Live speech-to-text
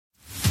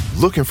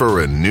Looking for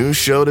a new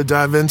show to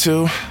dive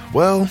into?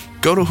 Well,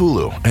 go to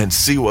Hulu and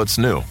see what's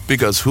new,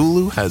 because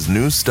Hulu has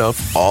new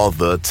stuff all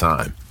the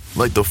time.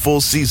 Like the full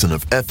season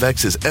of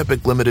FX's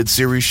epic limited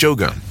series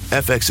Shogun,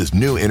 FX's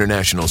new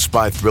international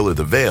spy thriller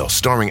The Veil,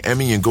 starring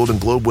Emmy and Golden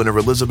Globe winner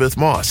Elizabeth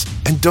Moss.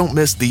 And don't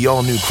miss the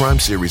all-new crime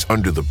series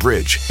Under the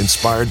Bridge,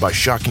 inspired by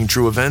shocking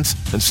true events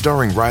and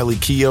starring Riley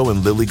Keough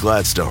and Lily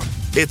Gladstone.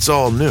 It's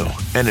all new,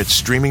 and it's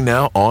streaming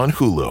now on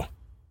Hulu.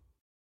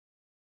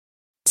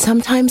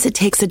 Sometimes it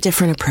takes a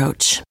different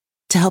approach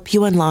to help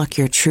you unlock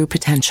your true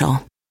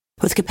potential.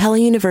 With Capella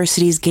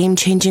University's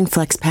game-changing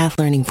FlexPath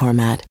learning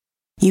format,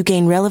 you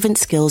gain relevant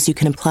skills you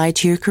can apply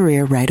to your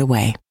career right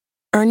away.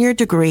 Earn your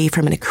degree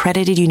from an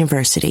accredited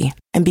university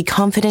and be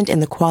confident in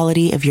the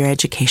quality of your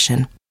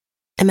education.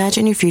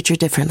 Imagine your future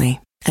differently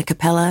at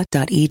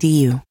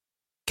capella.edu.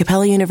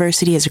 Capella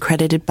University is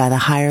accredited by the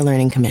Higher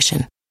Learning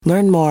Commission.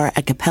 Learn more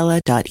at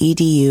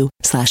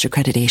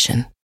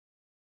capella.edu/accreditation.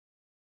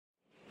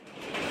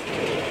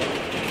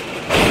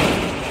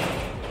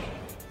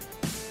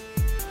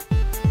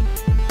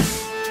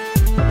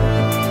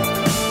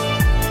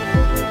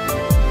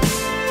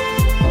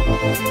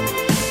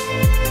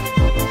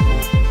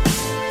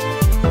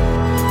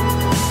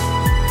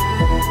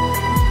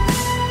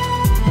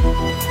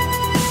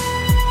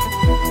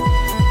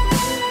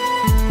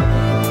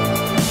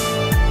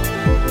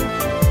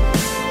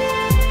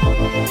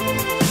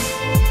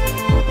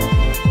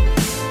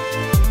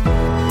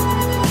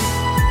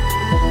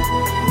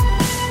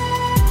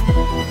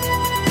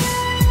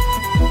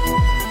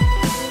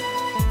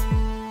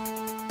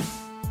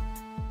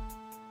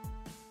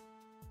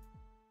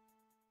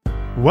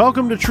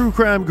 Welcome to True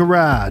Crime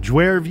Garage.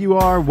 Wherever you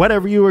are,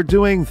 whatever you are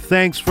doing,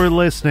 thanks for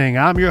listening.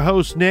 I'm your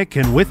host, Nick,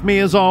 and with me,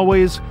 as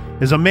always,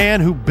 is a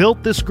man who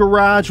built this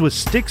garage with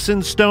sticks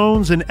and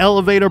stones and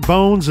elevator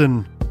bones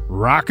and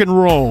rock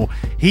and roll.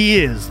 He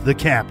is the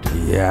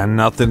captain. Yeah,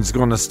 nothing's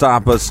going to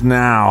stop us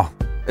now.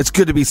 It's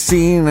good to be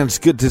seen, and it's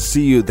good to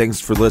see you. Thanks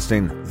for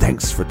listening.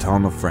 Thanks for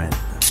telling a friend.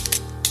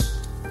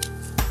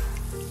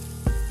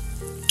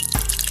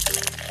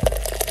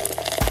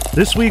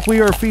 This week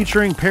we are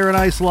featuring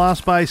Paradise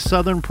Lost by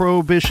Southern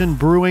Prohibition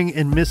Brewing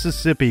in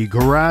Mississippi.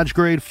 Garage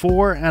grade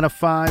 4 out of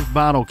 5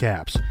 bottle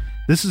caps.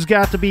 This has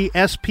got to be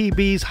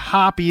SPB's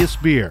hoppiest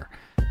beer.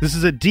 This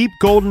is a deep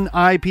golden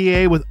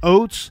IPA with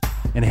oats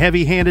and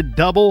heavy-handed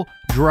double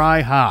dry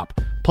hop,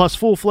 plus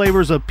full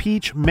flavors of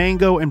peach,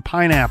 mango, and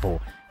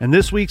pineapple. And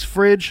this week's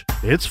fridge,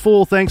 it's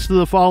full thanks to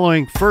the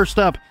following. First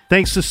up,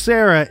 thanks to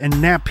Sarah in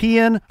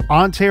Nepean,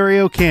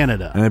 Ontario,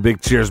 Canada. And a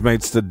big cheers,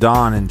 mates, to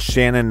Don in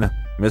Shannon,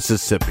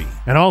 Mississippi.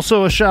 And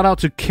also a shout out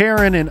to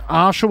Karen in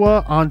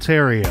Oshawa,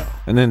 Ontario.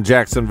 And in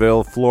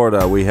Jacksonville,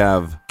 Florida, we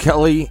have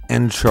Kelly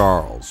and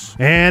Charles.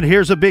 And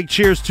here's a big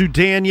cheers to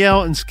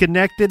Danielle in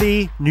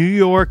Schenectady, New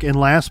York. And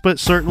last but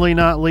certainly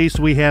not least,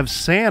 we have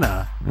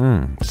Santa.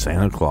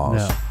 Santa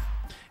Claus. No.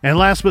 And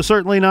last but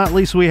certainly not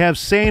least, we have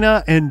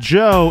Sana and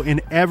Joe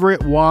in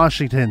Everett,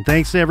 Washington.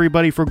 Thanks to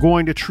everybody for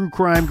going to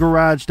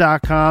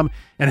TrueCrimeGarage.com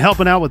and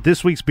helping out with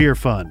this week's beer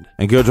fund.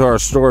 And go to our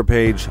store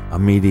page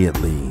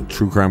immediately,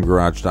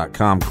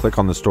 TrueCrimeGarage.com. Click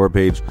on the store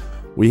page.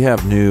 We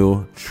have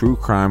new True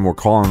Crime, we're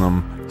calling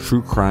them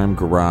True Crime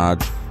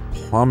Garage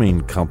Plumbing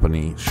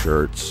Company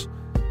shirts.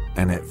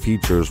 And it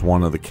features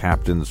one of the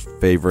captain's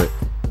favorite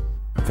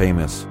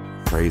famous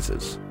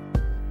phrases.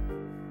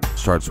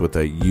 Starts with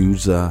a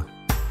 "usa,"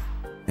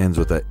 ends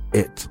with a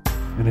 "it."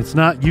 And it's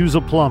not use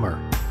a plumber.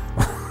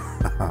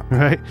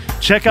 Right?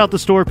 Check out the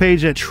store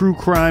page at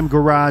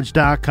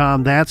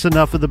TrueCrimeGarage.com. That's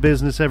enough of the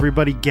business,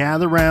 everybody.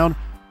 Gather around,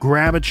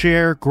 grab a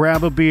chair,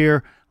 grab a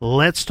beer.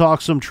 Let's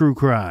talk some true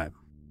crime.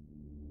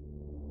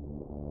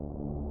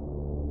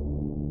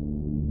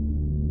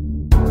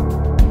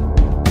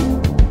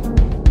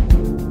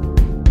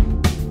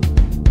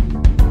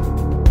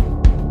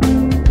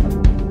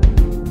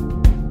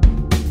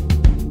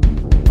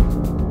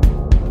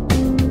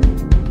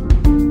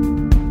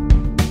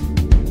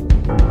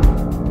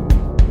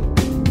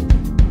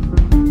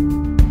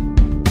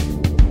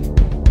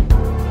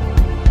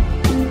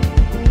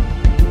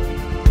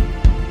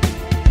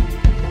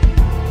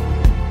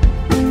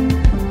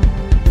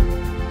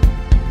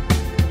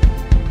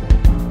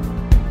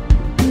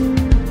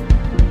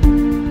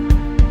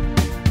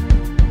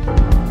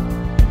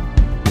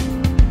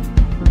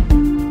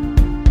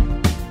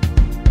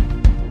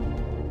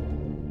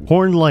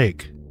 Horn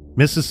Lake,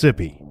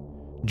 Mississippi,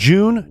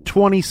 June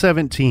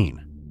 2017.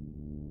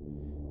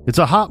 It's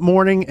a hot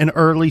morning in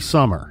early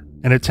summer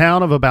in a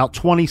town of about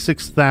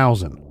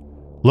 26,000,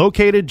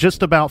 located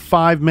just about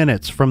 5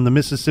 minutes from the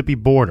Mississippi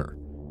border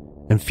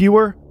and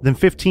fewer than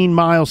 15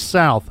 miles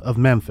south of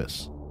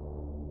Memphis.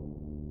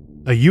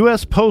 A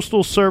U.S.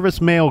 Postal Service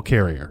mail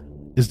carrier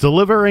is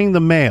delivering the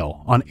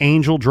mail on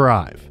Angel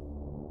Drive.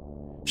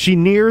 She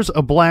nears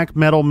a black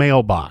metal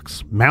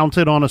mailbox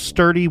mounted on a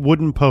sturdy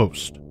wooden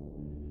post.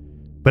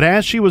 But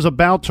as she was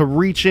about to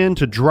reach in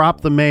to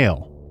drop the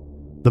mail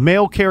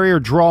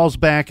carrier draws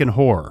back in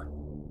horror.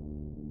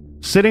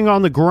 Sitting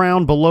on the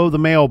ground below the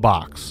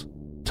mailbox,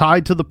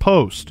 tied to the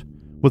post,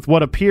 with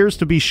what appears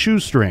to be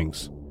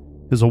shoestrings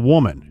is a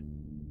woman.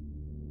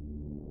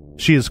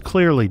 She is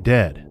clearly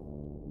dead.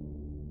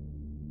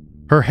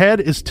 Her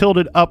head is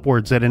tilted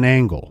upwards at an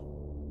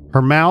angle.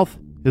 Her mouth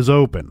is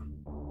open.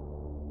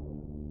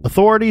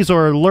 Authorities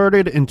are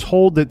alerted and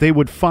told that they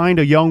would find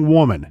a young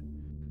woman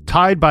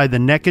tied by the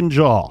neck and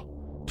jaw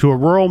to a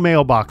rural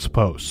mailbox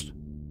post.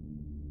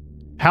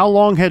 How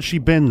long had she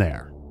been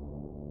there?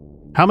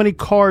 How many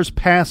cars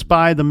passed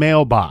by the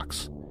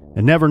mailbox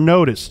and never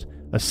noticed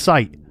a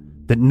sight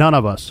that none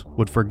of us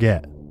would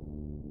forget?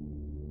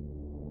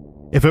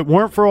 If it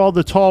weren't for all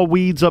the tall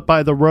weeds up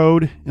by the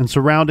road and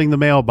surrounding the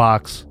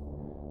mailbox,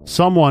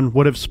 someone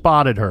would have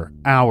spotted her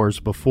hours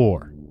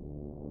before.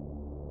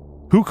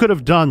 Who could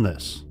have done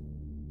this?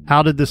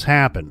 How did this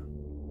happen?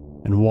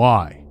 And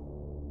why?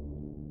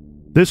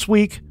 This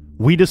week,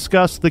 we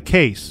discuss the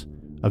case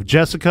of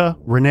Jessica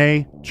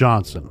Renee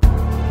Johnson.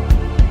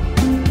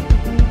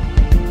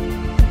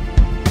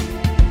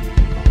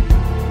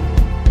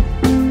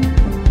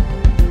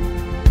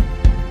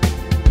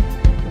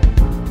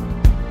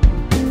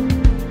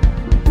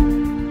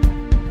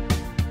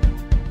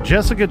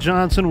 Jessica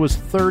Johnson was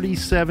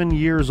 37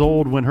 years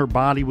old when her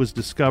body was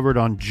discovered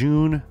on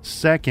June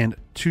 2nd,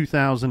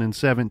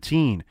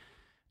 2017.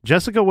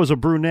 Jessica was a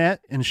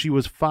brunette and she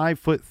was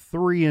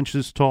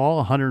 5'3" tall,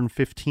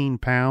 115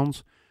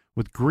 pounds,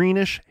 with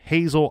greenish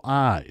hazel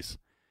eyes.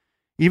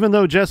 Even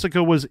though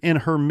Jessica was in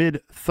her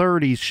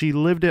mid-30s, she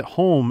lived at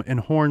home in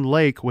Horn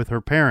Lake with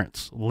her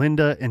parents,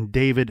 Linda and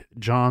David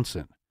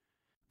Johnson.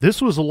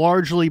 This was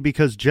largely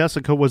because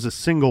Jessica was a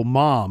single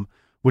mom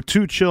with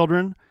 2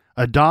 children,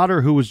 a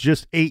daughter who was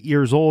just 8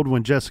 years old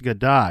when Jessica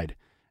died,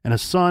 and a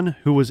son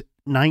who was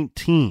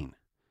 19.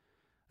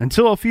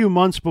 Until a few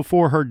months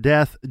before her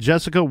death,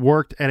 Jessica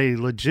worked at a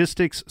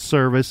logistics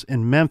service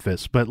in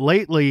Memphis, but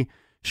lately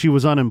she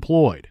was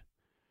unemployed.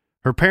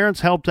 Her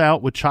parents helped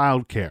out with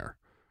childcare.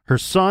 Her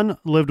son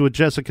lived with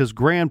Jessica's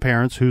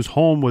grandparents, whose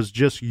home was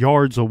just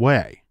yards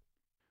away.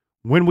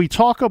 When we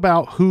talk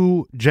about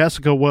who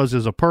Jessica was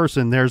as a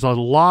person, there's a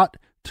lot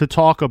to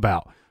talk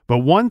about, but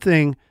one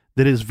thing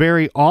that is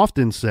very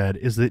often said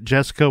is that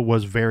Jessica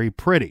was very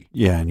pretty.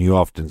 Yeah, and you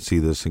often see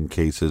this in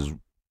cases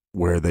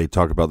where they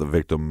talk about the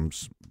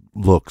victim's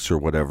looks or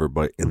whatever,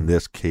 but in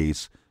this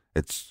case,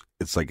 it's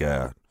like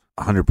a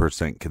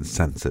 100%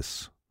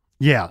 consensus.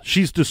 Yeah,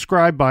 she's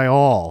described by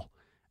all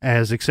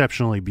as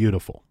exceptionally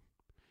beautiful.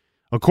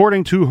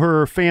 According to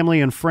her family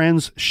and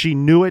friends, she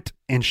knew it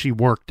and she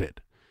worked it.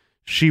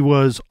 She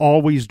was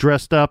always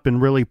dressed up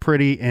and really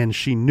pretty, and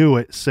she knew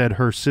it, said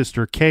her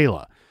sister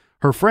Kayla.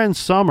 Her friend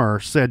Summer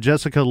said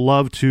Jessica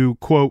loved to,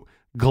 quote,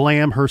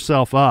 glam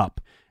herself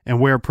up and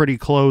wear pretty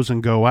clothes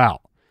and go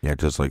out. Yeah,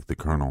 just like the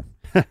Colonel.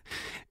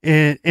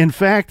 In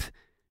fact,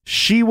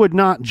 she would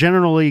not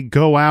generally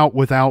go out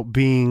without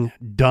being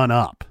done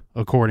up,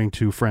 according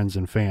to friends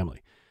and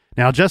family.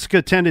 Now,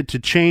 Jessica tended to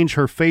change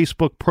her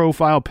Facebook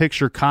profile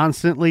picture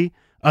constantly,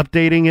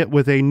 updating it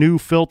with a new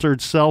filtered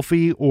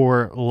selfie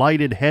or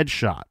lighted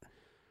headshot.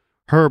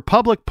 Her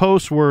public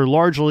posts were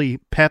largely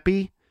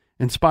peppy,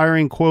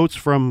 inspiring quotes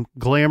from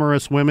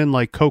glamorous women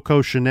like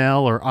Coco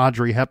Chanel or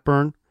Audrey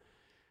Hepburn.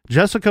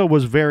 Jessica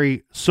was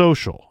very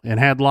social and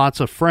had lots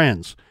of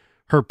friends.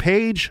 Her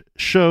page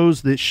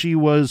shows that she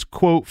was,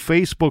 quote,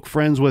 Facebook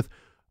friends with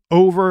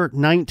over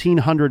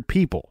 1,900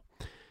 people.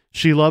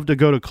 She loved to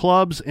go to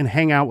clubs and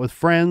hang out with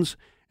friends,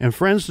 and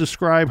friends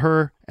describe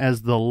her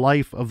as the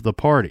life of the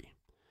party.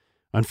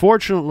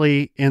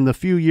 Unfortunately, in the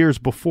few years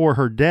before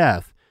her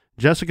death,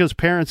 Jessica's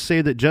parents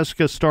say that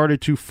Jessica started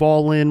to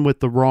fall in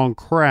with the wrong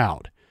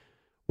crowd.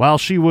 While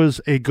she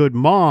was a good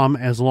mom,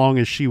 as long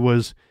as she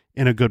was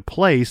in a good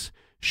place,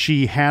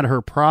 she had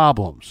her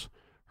problems,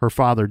 her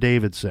father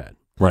David said.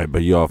 Right,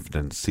 but you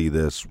often see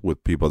this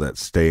with people that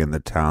stay in the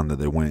town that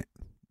they went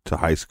to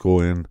high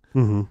school in,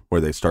 where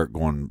they start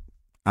going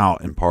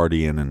out and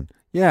partying, and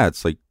yeah,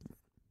 it's like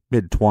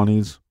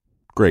mid-20s,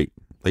 great.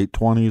 Late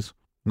 20s,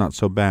 not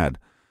so bad.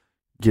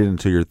 Get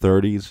into your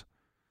 30s,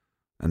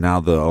 and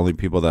now the only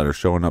people that are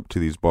showing up to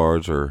these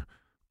bars are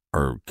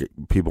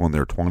people in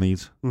their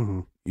 20s.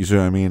 You see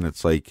what I mean?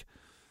 It's like,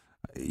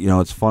 you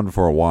know, it's fun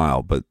for a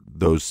while, but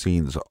those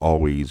scenes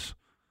always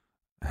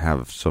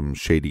have some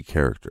shady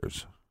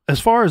characters. As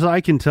far as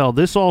I can tell,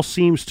 this all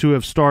seems to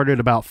have started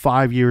about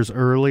 5 years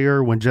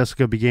earlier when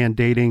Jessica began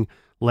dating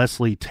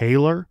Leslie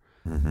Taylor.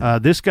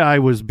 This guy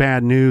was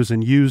bad news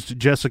and used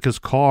Jessica's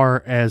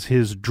car as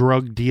his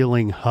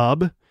drug-dealing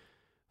hub.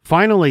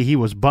 Finally, he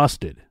was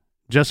busted.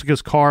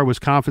 Jessica's car was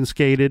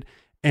confiscated,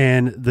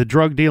 and the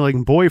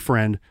drug-dealing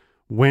boyfriend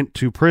went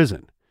to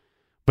prison.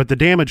 But the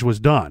damage was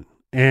done.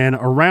 And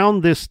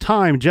around this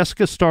time,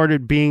 Jessica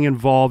started being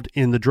involved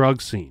in the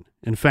drug scene.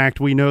 In fact,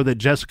 we know that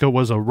Jessica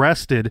was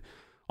arrested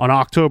on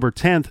October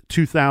 10th,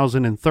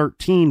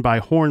 2013 by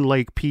Horn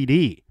Lake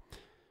PD.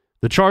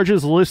 The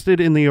charges listed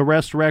in the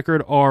arrest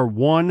record are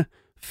 1,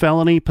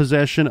 felony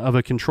possession of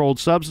a controlled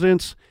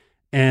substance,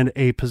 and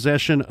a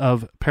possession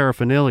of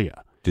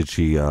paraphernalia. Did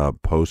she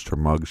post her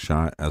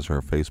mugshot as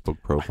her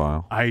Facebook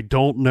profile? I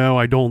don't know.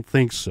 I don't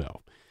think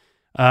so.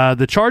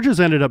 The charges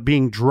ended up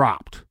being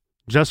dropped.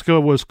 Jessica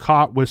was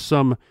caught with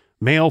some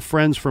male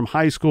friends from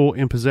high school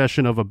in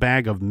possession of a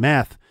bag of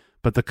meth,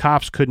 but the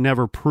cops could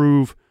never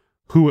prove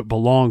who it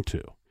belonged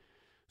to.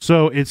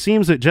 So it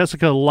seems that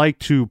Jessica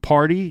liked to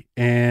party,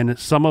 and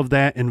some of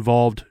that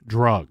involved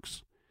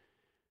drugs.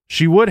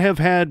 She would have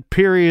had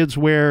periods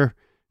where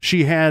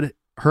she had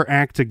her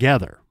act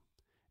together,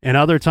 and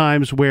other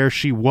times where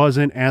she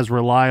wasn't as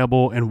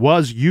reliable and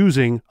was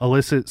using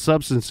illicit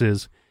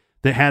substances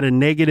that had a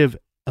negative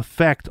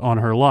effect on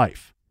her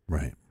life.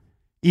 Right.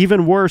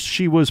 Even worse,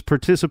 she was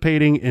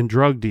participating in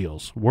drug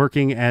deals,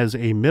 working as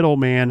a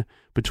middleman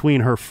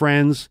between her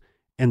friends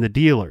and the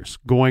dealers,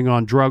 going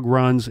on drug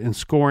runs and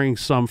scoring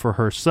some for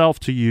herself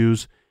to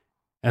use,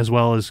 as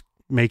well as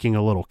making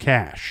a little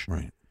cash.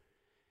 Right.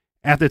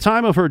 At the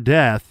time of her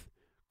death,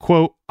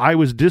 quote, I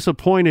was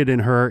disappointed in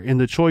her in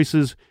the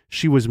choices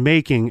she was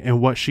making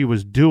and what she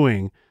was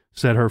doing,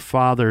 said her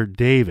father,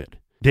 David.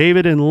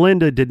 David and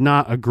Linda did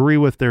not agree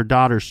with their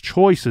daughter's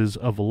choices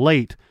of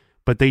late,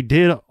 but they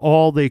did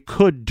all they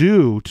could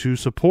do to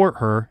support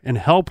her and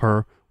help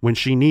her when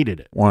she needed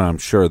it. Well, I'm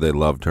sure they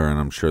loved her, and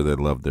I'm sure they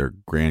loved their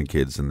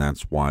grandkids, and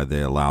that's why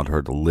they allowed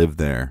her to live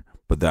there.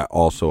 But that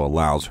also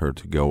allows her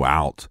to go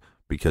out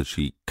because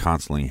she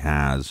constantly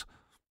has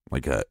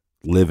like a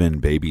live-in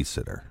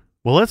babysitter.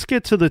 Well, let's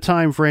get to the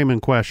time frame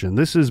in question.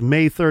 This is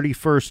May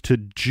 31st to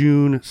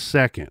June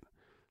 2nd.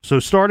 So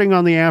starting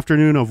on the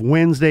afternoon of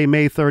Wednesday,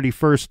 May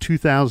 31st,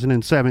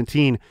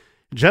 2017,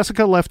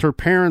 Jessica left her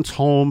parents'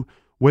 home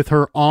with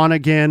her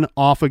on-again,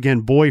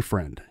 off-again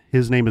boyfriend.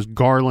 His name is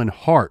Garland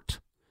Hart.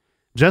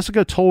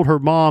 Jessica told her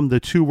mom the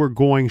two were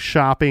going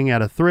shopping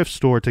at a thrift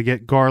store to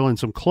get Garland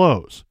some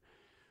clothes.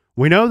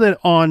 We know that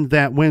on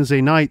that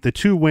Wednesday night, the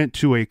two went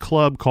to a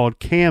club called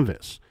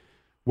Canvas,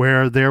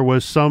 where there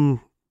was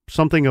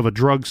something of a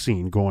drug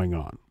scene going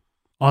on.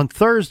 On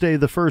Thursday,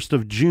 the 1st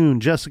of June,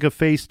 Jessica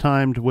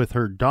FaceTimed with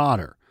her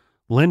daughter.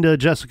 Linda,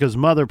 Jessica's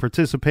mother,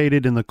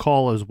 participated in the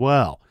call as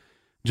well.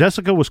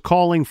 Jessica was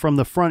calling from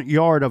the front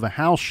yard of a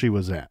house she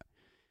was at.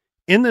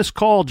 In this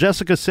call,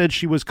 Jessica said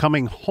she was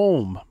coming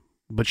home,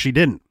 but she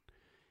didn't.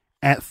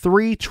 At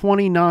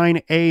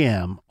 3:29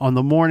 a.m. on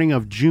the morning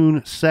of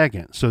June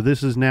 2nd, so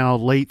this is now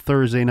late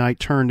Thursday night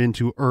turned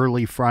into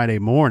early Friday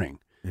morning,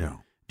 Yeah.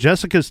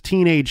 Jessica's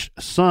teenage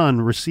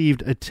son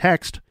received a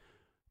text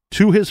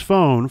to his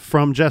phone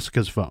from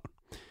Jessica's phone.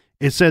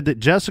 It said that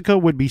Jessica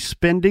would be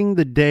spending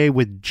the day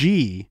with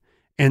G,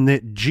 and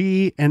that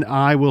G and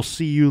I will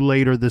see you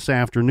later this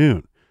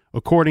afternoon.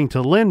 According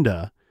to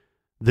Linda,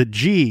 the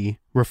G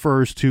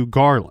refers to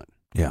Garland.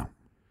 Yeah.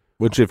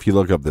 Which, if you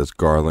look up this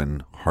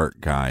Garland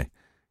Hart guy,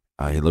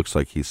 he looks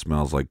like he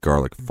smells like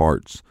garlic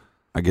farts.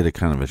 I get a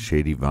kind of a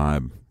shady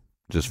vibe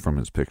just from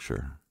his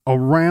picture.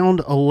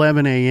 Around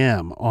 11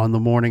 a.m. on the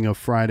morning of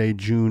Friday,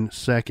 June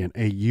 2nd,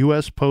 a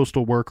U.S.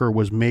 postal worker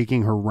was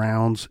making her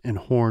rounds in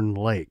Horn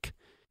Lake.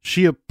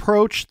 She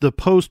approached the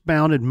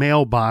post-mounted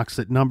mailbox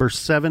at number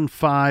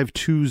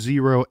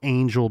 7520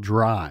 Angel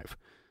Drive.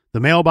 The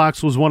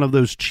mailbox was one of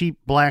those cheap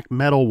black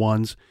metal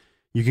ones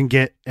you can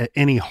get at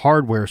any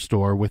hardware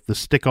store with the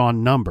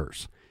stick-on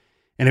numbers.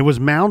 And it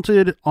was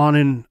mounted on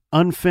an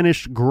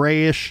unfinished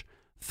grayish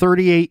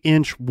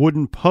 38-inch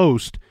wooden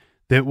post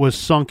that was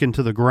sunk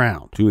into the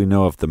ground. Do we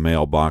know if the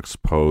mailbox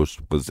post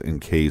was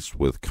encased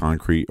with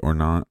concrete or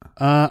not?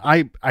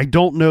 I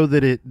don't know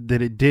that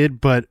it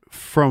did, but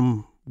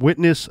from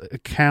witness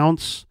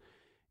accounts,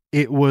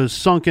 it was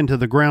sunk into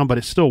the ground, but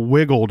it still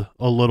wiggled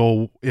a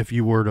little if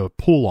you were to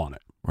pull on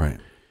it. Right.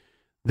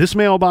 This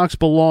mailbox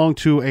belonged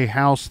to a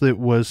house that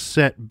was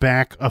set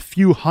back a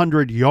few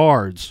hundred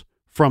yards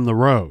from the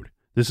road.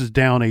 This is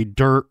down a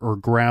dirt or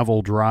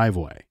gravel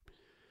driveway.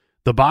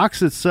 The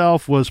box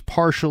itself was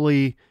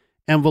partially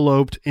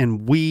enveloped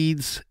in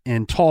weeds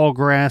and tall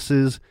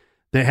grasses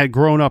that had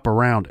grown up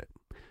around it.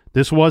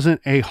 This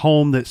wasn't a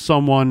home that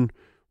someone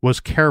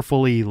was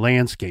carefully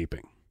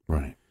landscaping.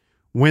 Right.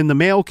 When the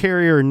mail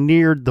carrier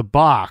neared the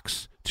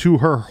box, to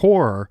her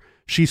horror,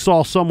 she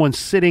saw someone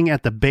sitting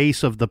at the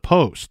base of the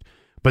post.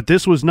 But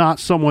this was not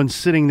someone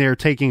sitting there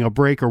taking a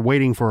break or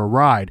waiting for a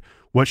ride.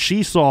 What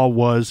she saw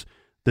was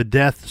the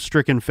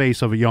death-stricken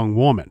face of a young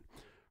woman,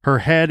 her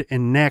head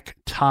and neck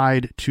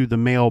tied to the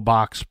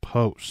mailbox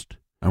post.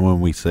 And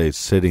when we say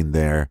sitting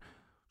there,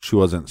 she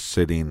wasn't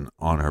sitting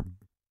on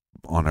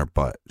her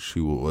butt. She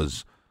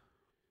was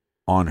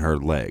on her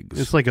legs.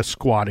 It's like a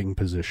squatting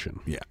position.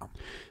 Yeah.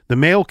 The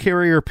mail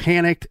carrier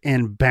panicked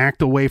and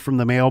backed away from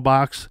the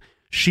mailbox.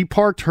 She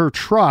parked her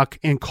truck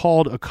and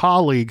called a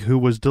colleague who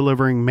was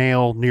delivering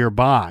mail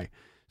nearby,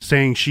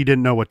 saying she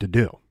didn't know what to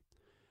do.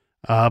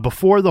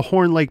 Before the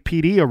Horn Lake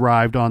PD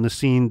arrived on the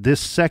scene,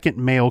 this second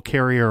mail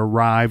carrier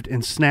arrived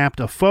and snapped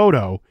a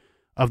photo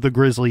of the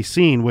grisly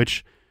scene,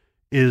 which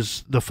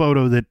is the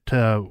photo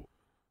that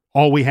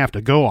all we have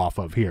to go off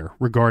of here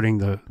regarding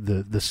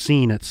the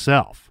scene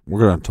itself. We're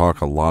going to talk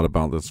a lot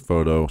about this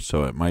photo,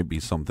 so it might be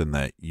something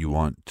that you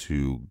want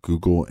to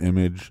Google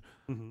image.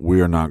 Mm-hmm.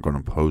 We are not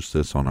going to post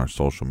this on our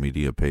social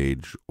media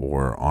page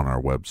or on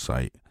our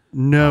website.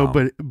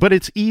 No, but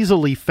it's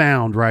easily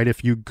found, right?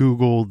 If you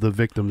Google the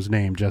victim's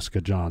name, Jessica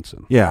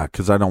Johnson. Yeah,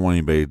 because I don't want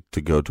anybody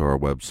to go to our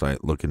website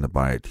looking to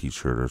buy a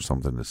T-shirt or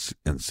something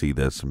and see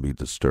this and be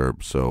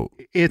disturbed. So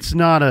it's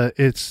not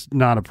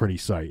a pretty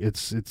sight.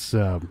 It's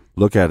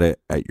look at it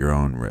at your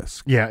own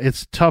risk. Yeah,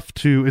 it's tough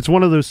to. It's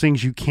one of those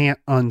things you can't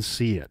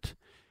unsee it.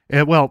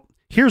 Well,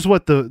 here's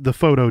what the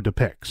photo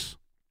depicts.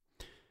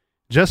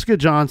 Jessica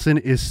Johnson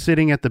is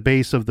sitting at the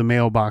base of the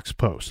mailbox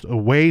post,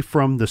 away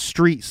from the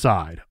street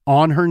side,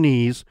 on her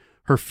knees,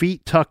 her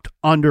feet tucked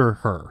under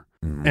her,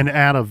 and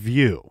out of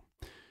view.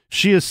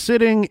 She is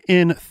sitting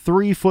in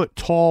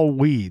 3-foot-tall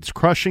weeds,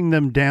 crushing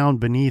them down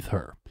beneath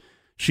her.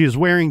 She is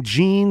wearing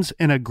jeans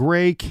and a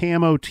gray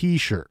camo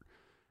T-shirt.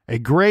 A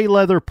gray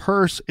leather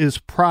purse is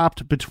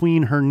propped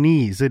between her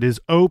knees. It is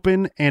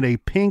open, and a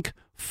pink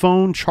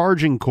phone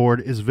charging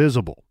cord is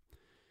visible.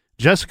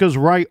 Jessica's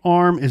right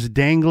arm is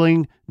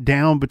dangling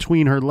down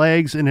between her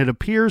legs, and it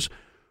appears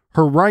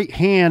her right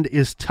hand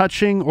is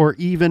touching or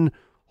even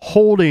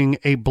holding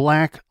a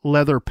black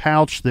leather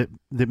pouch that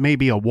may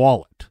be a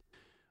wallet.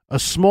 A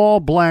small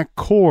black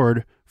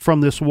cord from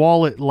this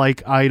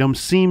wallet-like item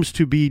seems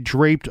to be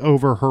draped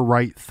over her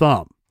right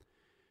thumb.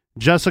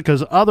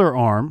 Jessica's other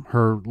arm,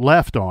 her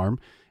left arm,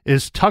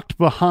 is tucked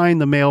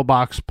behind the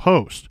mailbox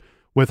post,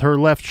 with her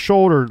left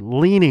shoulder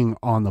leaning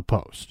on the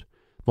post.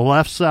 The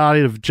left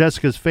side of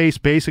Jessica's face,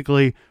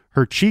 basically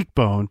her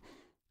cheekbone,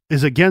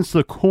 is against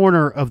the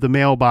corner of the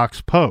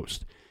mailbox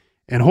post.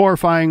 And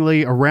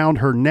horrifyingly, around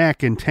her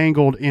neck,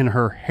 entangled in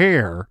her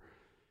hair,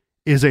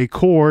 is a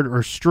cord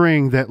or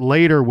string that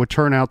later would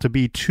turn out to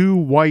be 2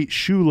 white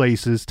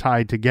shoelaces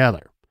tied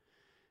together.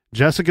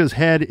 Jessica's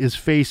head is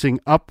facing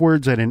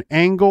upwards at an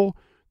angle.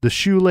 The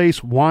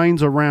shoelace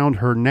winds around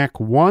her neck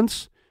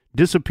once,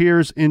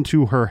 disappears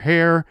into her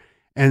hair,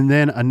 and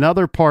then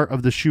another part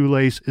of the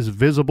shoelace is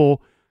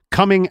visible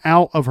coming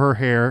out of her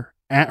hair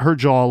at her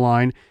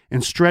jawline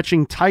and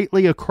stretching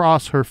tightly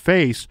across her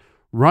face,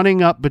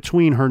 running up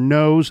between her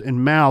nose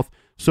and mouth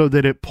so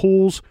that it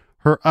pulls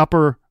her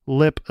upper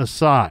lip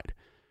aside.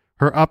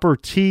 Her upper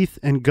teeth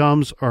and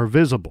gums are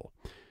visible.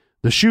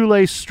 The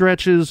shoelace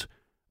stretches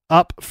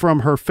up from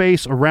her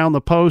face around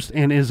the post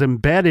and is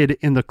embedded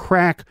in the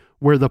crack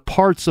where the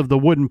parts of the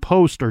wooden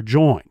post are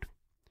joined.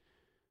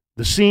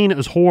 The scene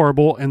is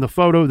horrible, and the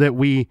photo that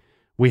we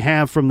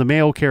have from the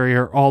mail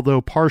carrier,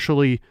 although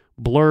partially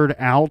blurred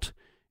out,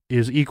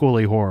 is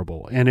equally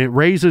horrible. And it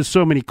raises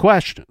so many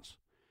questions.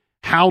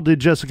 How did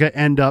Jessica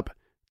end up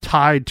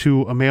tied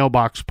to a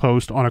mailbox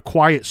post on a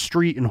quiet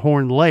street in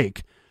Horn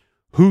Lake?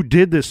 Who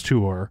did this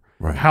to her?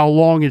 Right. How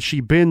long had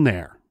she been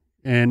there?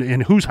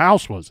 And whose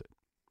house was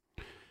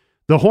it?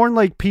 The Horn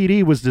Lake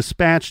PD was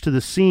dispatched to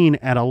the scene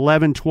at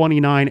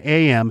 11:29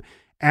 a.m.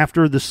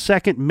 after the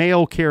second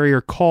mail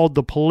carrier called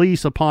the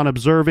police upon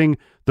observing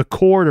the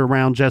cord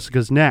around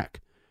Jessica's neck.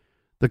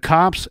 The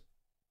cops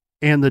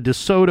and the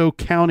DeSoto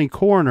County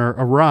coroner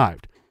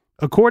arrived.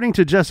 According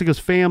to Jessica's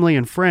family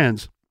and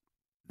friends,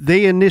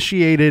 they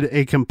initiated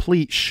a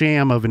complete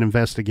sham of an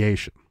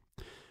investigation.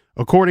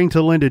 According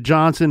to Linda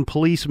Johnson,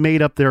 police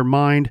made up their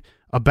mind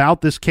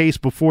about this case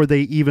before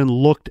they even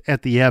looked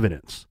at the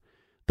evidence.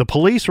 The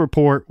police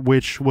report,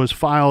 which was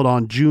filed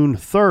on June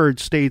 3rd,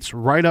 states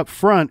right up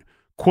front,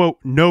 quote,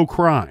 "no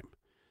crime."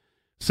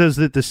 Says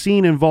that the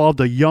scene involved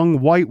a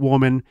young white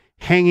woman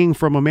hanging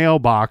from a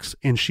mailbox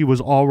and she was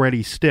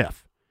already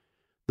stiff.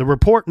 The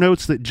report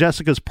notes that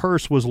Jessica's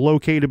purse was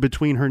located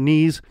between her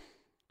knees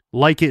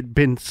like it'd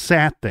been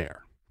sat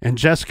there, and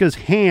Jessica's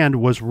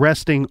hand was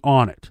resting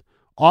on it.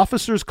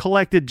 Officers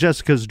collected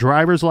Jessica's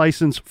driver's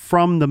license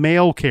from the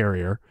mail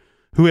carrier,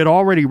 who had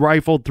already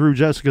rifled through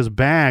Jessica's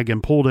bag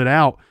and pulled it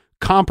out,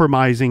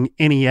 compromising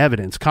any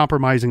evidence,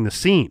 compromising the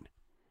scene.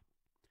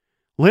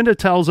 Linda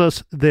tells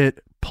us that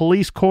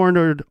police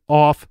cordoned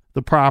off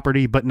the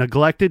property but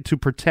neglected to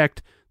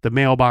protect the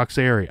mailbox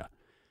area.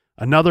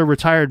 Another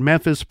retired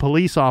Memphis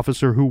police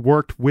officer who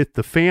worked with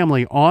the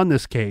family on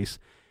this case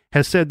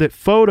has said that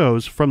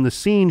photos from the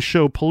scene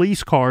show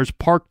police cars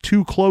parked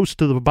too close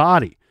to the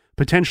body,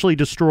 potentially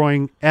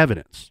destroying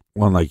evidence.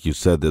 Well, like you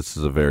said, this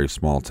is a very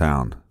small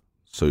town,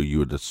 so you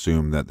would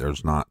assume that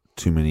there's not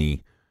too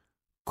many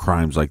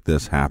crimes like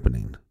this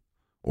happening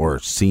or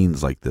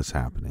scenes like this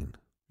happening.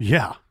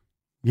 Yeah.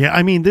 Yeah,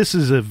 I mean, this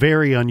is a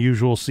very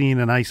unusual scene,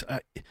 and I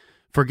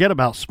forget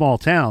about small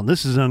town.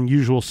 This is an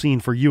unusual scene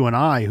for you and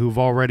I, who've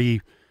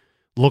already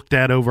looked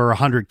at over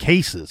 100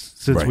 cases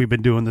since we've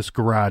been doing this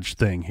garage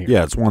thing here.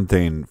 Yeah, it's one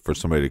thing for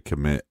somebody to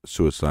commit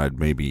suicide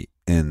maybe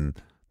in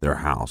their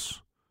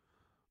house,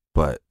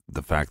 but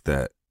the fact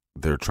that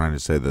they're trying to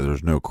say that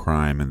there's no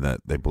crime and that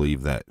they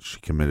believe that she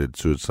committed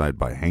suicide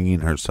by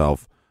hanging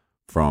herself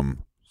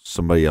from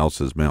somebody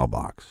else's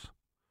mailbox.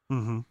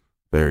 Mm-hmm.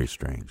 Very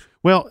strange.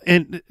 Well,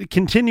 and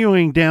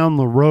continuing down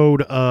the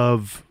road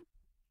of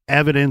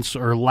evidence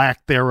or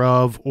lack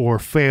thereof, or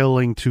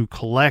failing to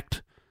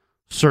collect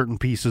certain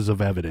pieces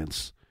of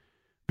evidence,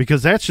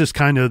 because that's just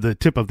kind of the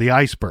tip of the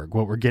iceberg,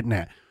 what we're getting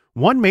at.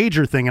 One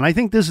major thing, and I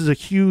think this is a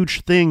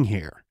huge thing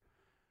here,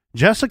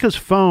 Jessica's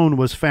phone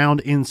was found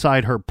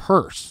inside her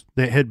purse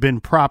that had been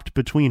propped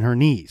between her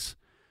knees,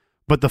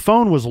 but the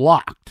phone was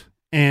locked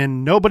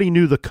and nobody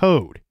knew the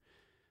code.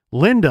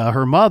 Linda,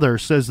 her mother,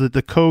 says that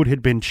the code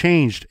had been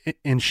changed,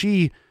 and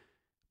she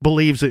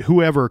believes that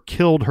whoever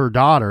killed her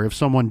daughter, if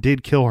someone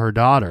did kill her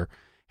daughter,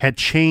 had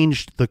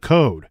changed the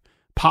code,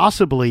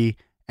 possibly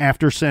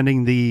after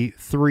sending the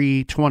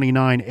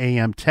 3:29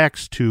 a.m.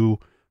 text to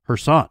her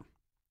son.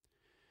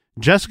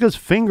 Jessica's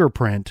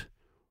fingerprint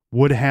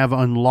would have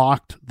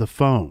unlocked the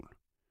phone,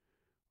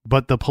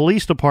 but the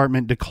police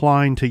department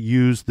declined to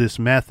use this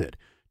method.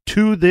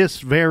 To this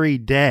very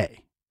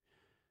day,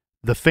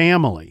 the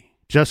family,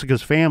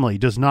 Jessica's family,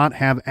 does not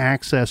have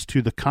access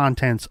to the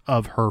contents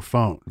of her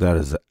phone. That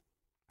is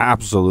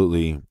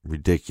absolutely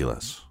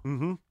ridiculous.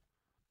 Mm-hmm.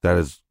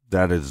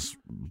 That is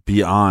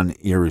beyond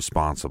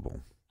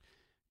irresponsible.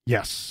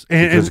 Yes.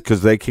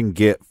 Because they can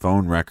get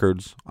phone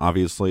records,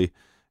 obviously.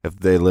 If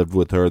they lived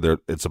with her,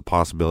 it's a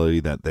possibility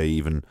that they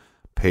even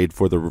paid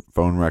for the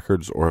phone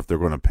records, or if they're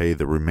going to pay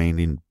the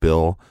remaining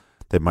bill,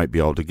 they might be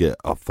able to get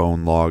a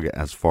phone log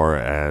as far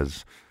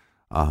as,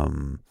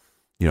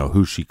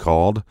 who she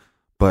called.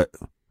 But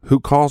who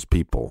calls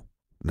people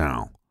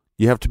now?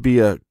 You have to be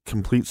a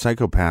complete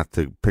psychopath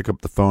to pick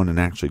up the phone and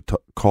actually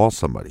call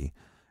somebody.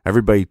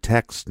 Everybody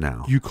texts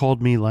now. You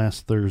called me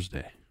last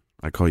Thursday.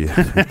 I call you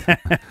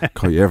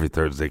every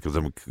Thursday because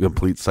I'm a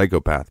complete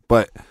psychopath.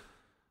 But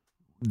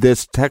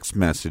this text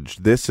message,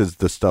 this is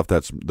the stuff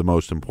that's the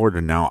most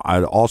important. Now,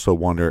 I'd also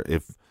wonder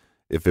if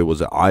it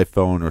was an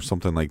iPhone or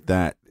something like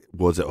that,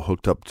 was it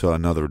hooked up to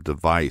another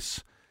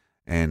device?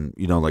 And,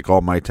 like all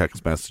my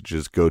text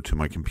messages go to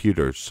my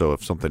computer. So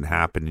if something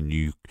happened and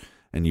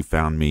you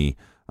found me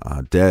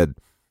dead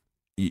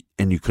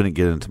and you couldn't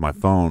get into my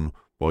phone,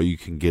 well, you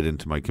can get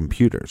into my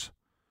computers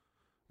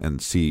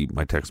and see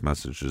my text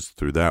messages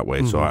through that way.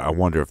 Mm-hmm. So I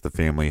wonder if the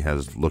family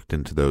has looked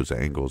into those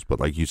angles. But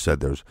like you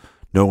said, there's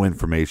no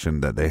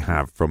information that they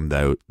have from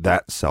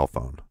that cell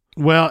phone.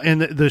 Well,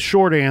 and the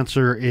short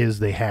answer is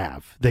they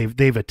have.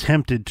 They've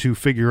attempted to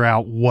figure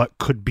out what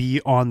could be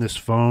on this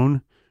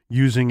phone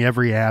using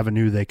every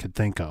avenue they could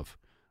think of,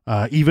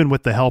 even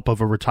with the help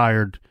of a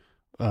retired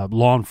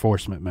law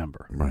enforcement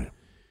member. Right.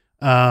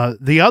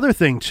 The other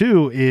thing,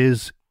 too,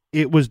 is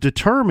it was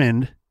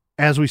determined,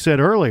 as we said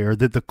earlier,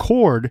 that the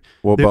cord...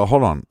 Well, but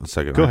hold on a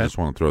second. Go ahead. I just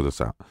want to throw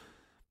this out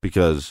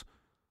because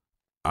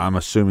I'm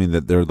assuming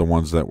that they're the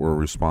ones that were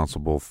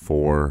responsible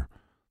for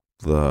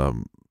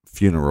the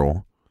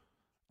funeral.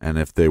 And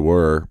if they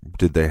were,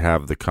 did they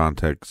have the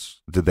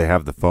context? Did they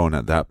have the phone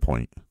at that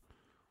point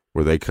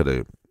where they could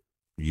have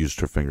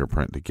used her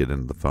fingerprint to get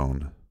into the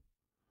phone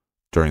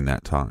during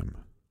that time?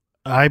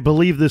 I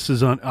believe this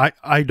is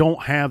I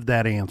don't have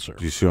that answer.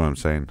 Do you see what I'm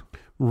saying?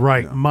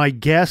 Right. Yeah. My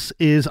guess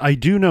is I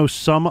do know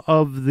some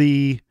of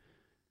the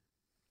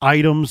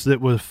items that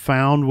was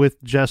found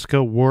with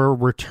Jessica were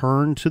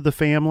returned to the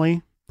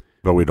family.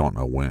 But we don't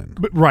know when.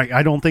 But, right.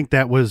 I don't think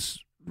that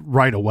was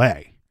right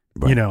away.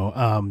 Right.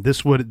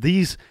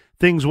 These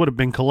things would have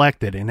been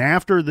collected. And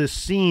after this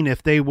scene,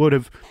 if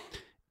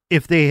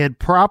they had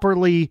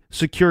properly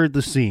secured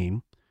the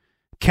scene,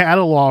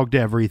 cataloged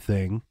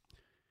everything,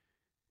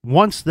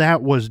 once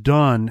that was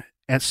done,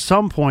 at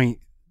some point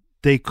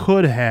they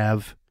could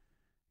have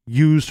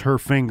used her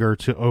finger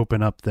to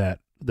open up that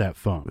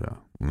phone.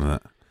 Yeah.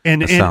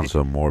 That sounds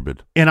so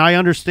morbid. And I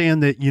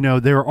understand that,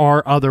 there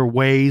are other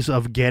ways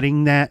of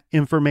getting that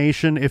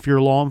information if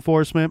you're law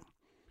enforcement,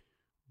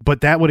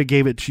 but that would have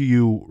gave it to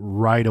you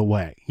right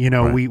away.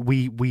 Right.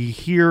 We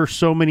hear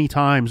so many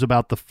times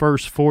about the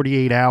first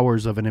 48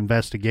 hours of an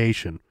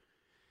investigation.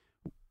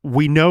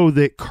 We know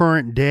that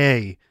current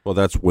day. Well,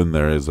 that's when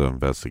there is an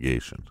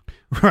investigation.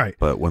 Right.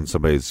 But when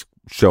somebody's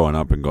showing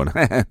up and going,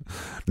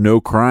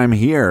 no crime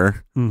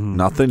here,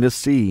 nothing to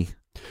see.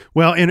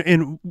 Well,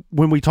 and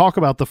when we talk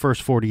about the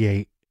first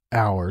 48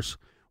 hours,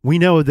 we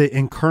know that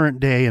in current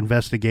day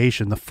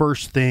investigation, the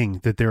first thing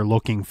that they're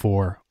looking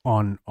for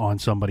on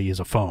somebody is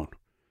a phone.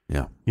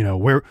 Yeah.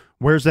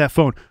 Where's that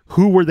phone?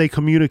 Who were they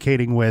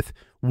communicating with?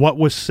 What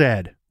was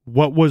said?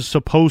 What was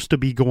supposed to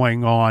be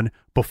going on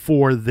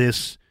before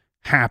this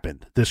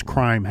happened? This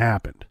crime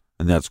happened.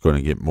 And that's going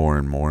to get more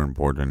and more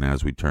important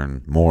as we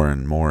turn more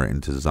and more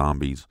into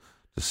zombies,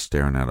 just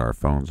staring at our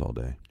phones all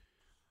day.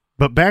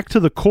 But back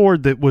to the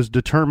cord that was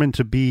determined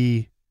to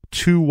be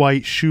two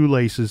white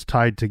shoelaces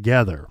tied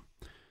together.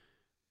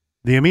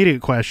 The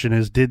immediate question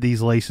is, did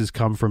these laces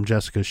come from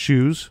Jessica's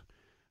shoes?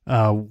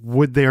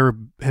 Would there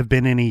have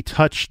been any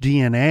touch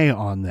DNA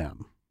on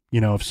them?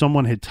 If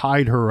someone had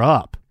tied her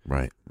up,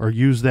 right, or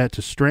used that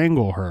to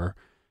strangle her,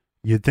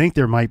 you'd think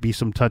there might be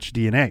some touch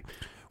DNA.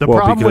 The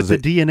problem with the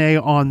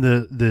DNA on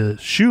the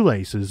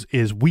shoelaces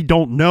is we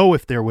don't know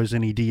if there was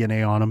any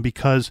DNA on them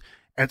because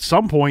at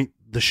some point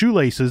the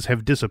shoelaces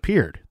have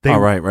disappeared.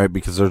 Right,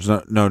 because there's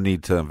no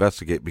need to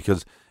investigate,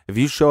 because if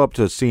you show up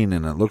to a scene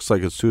and it looks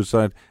like a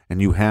suicide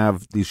and you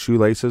have these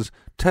shoelaces,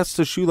 test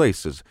the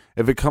shoelaces.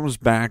 If it comes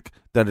back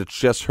that it's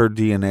just her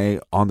DNA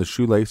on the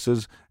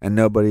shoelaces and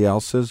nobody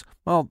else's,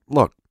 well,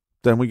 look,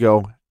 then we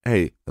go,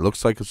 hey, it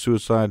looks like a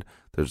suicide.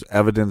 There's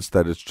evidence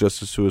that it's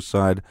just a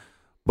suicide.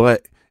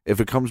 But if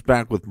it comes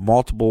back with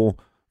multiple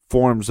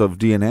forms of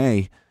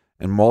DNA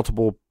and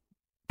multiple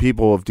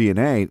people of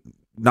DNA,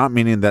 not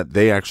meaning that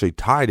they actually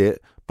tied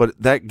it, but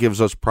that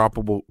gives us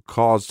probable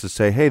cause to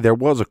say, hey, there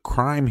was a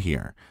crime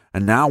here,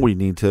 and now we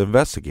need to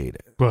investigate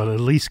it. But at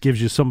least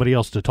gives you somebody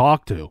else to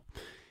talk to.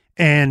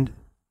 And,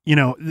 you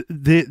know,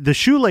 the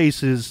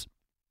shoelaces,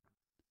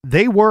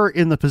 they were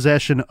in the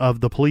possession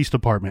of the police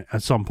department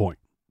at some point,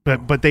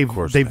 but they've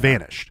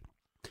vanished.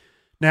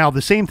 Now,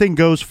 the same thing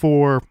goes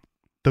for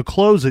the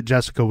clothes that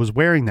Jessica was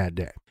wearing that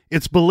day.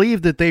 It's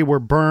believed that they were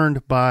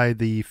burned by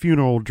the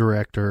funeral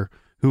director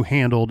who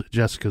handled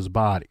Jessica's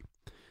body.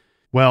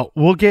 Well,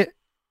 we'll get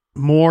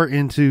more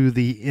into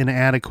the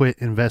inadequate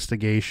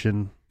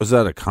investigation. Was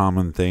that a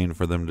common thing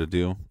for them to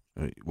do?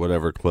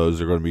 Whatever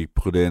clothes are going to be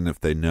put in, if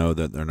they know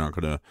that they're not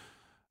going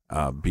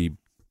to be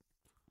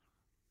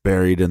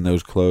buried in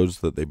those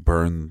clothes, that they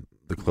burn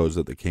the clothes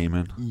that they came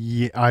in?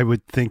 Yeah, I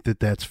would think that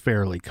that's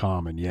fairly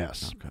common,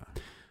 yes.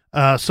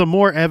 Okay. Some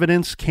more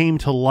evidence came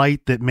to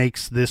light that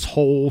makes this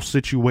whole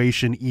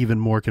situation even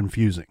more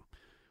confusing.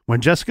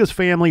 When Jessica's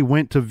family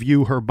went to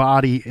view her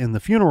body in the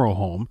funeral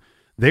home,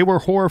 they were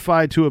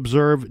horrified to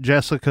observe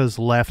Jessica's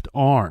left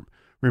arm.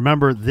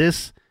 Remember,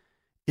 this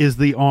is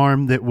the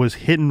arm that was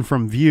hidden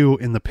from view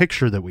in the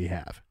picture that we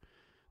have.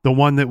 The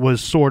one that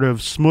was sort of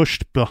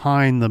smushed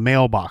behind the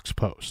mailbox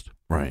post.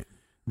 Right.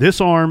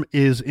 This arm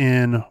is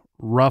in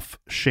rough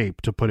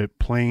shape, to put it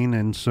plain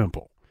and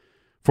simple.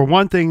 For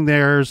one thing,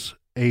 there's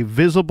a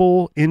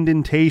visible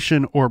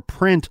indentation or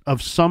print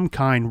of some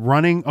kind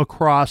running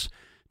across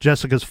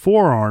Jessica's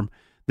forearm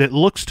that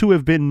looks to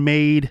have been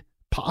made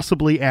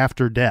possibly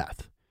after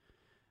death.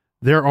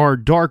 There are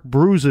dark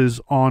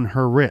bruises on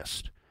her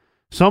wrist.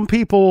 Some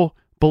people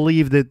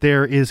believe that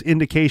there is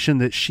indication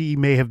that she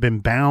may have been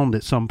bound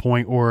at some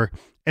point or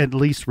at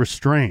least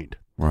restrained.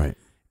 Right.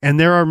 And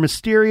there are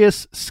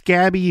mysterious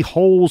scabby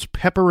holes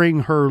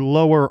peppering her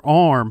lower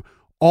arm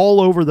all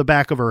over the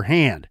back of her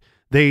hand.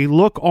 They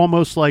look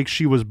almost like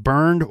she was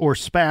burned or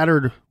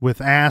spattered with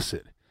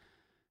acid.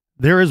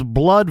 There is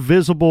blood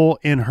visible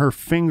in her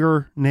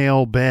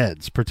fingernail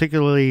beds,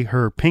 particularly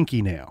her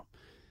pinky nail.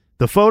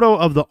 The photo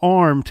of the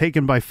arm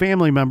taken by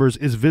family members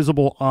is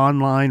visible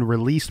online,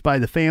 released by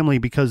the family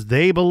because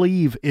they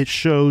believe it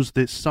shows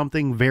that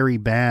something very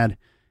bad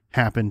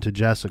happened to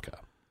Jessica.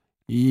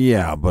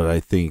 Yeah, but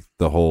I think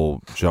the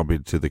whole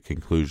jumping to the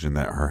conclusion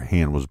that her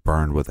hand was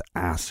burned with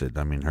acid.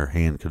 I mean, her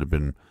hand could have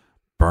been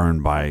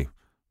burned by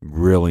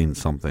grilling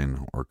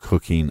something or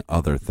cooking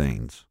other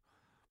things.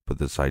 But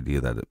this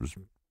idea that it was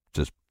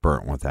just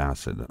burnt with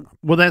acid.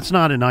 Well, that's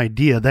not an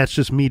idea. That's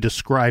just me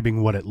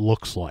describing what it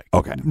looks like.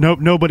 Okay.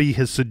 Nobody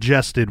has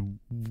suggested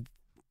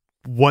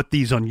what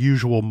these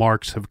unusual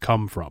marks have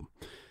come from.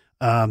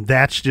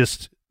 That's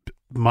just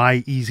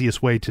my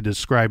easiest way to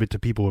describe it to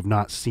people who have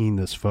not seen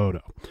this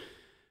photo.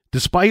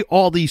 Despite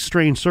all these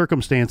strange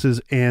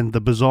circumstances and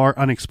the bizarre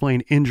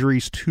unexplained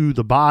injuries to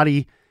the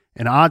body,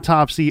 an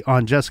autopsy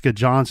on Jessica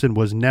Johnson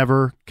was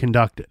never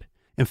conducted.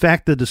 In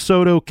fact, the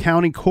DeSoto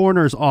County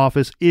Coroner's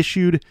Office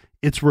issued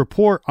its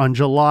report on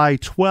July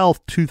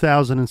 12,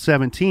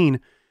 2017,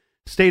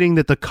 stating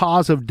that the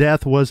cause of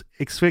death was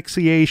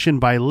asphyxiation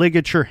by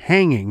ligature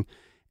hanging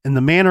and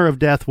the manner of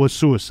death was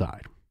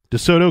suicide.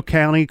 DeSoto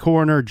County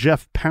Coroner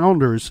Jeff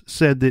Pounders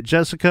said that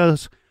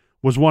Jessica's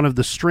was one of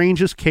the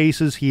strangest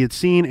cases he had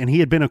seen, and he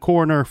had been a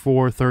coroner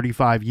for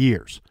 35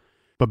 years.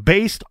 But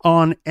based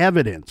on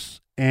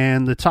evidence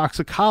and the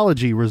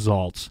toxicology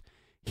results,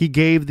 he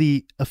gave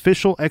the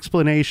official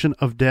explanation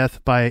of death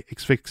by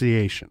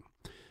asphyxiation.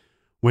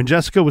 When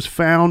Jessica was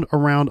found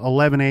around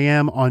 11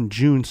 a.m. on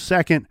June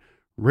 2nd,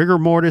 rigor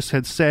mortis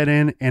had set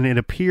in, and it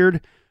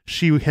appeared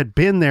she had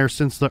been there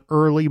since the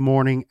early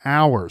morning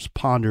hours,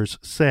 Ponders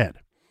said.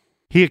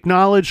 He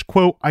acknowledged,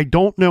 quote, "I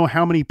don't know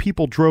how many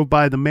people drove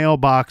by the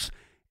mailbox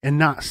and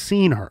not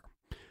seen her.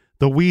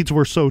 The weeds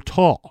were so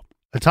tall."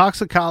 A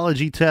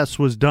toxicology test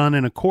was done,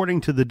 and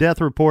according to the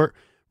death report,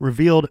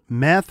 revealed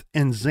meth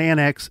and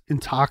Xanax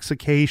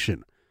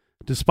intoxication.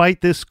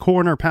 Despite this,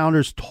 Coroner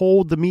Pounders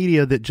told the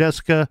media that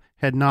Jessica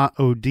had not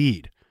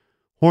OD'd.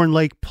 Horn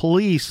Lake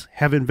police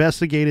have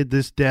investigated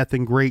this death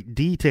in great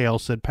detail,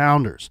 said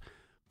Pounders.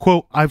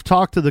 Quote, "I've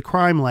talked to the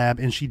crime lab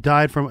and she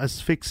died from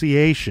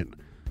asphyxiation.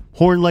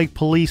 Horn Lake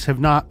police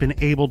have not been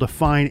able to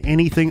find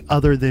anything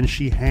other than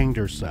she hanged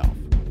herself."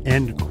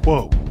 End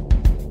quote.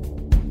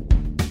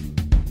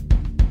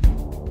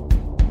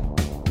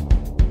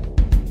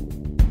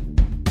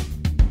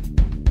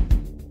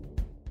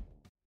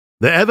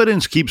 The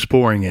evidence keeps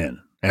pouring in.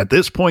 At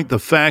this point, the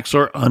facts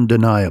are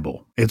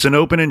undeniable. It's an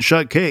open and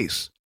shut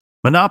case.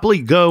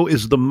 Monopoly Go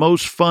is the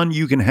most fun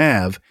you can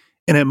have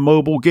in a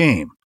mobile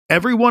game.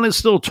 Everyone is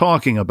still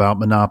talking about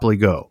Monopoly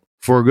Go,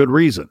 for a good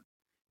reason.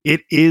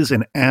 It is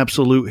an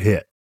absolute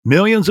hit.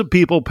 Millions of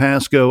people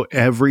pass Go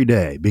every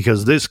day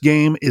because this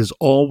game is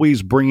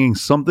always bringing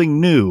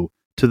something new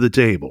to the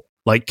table.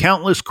 Like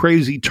countless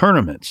crazy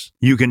tournaments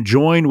you can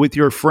join with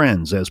your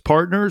friends as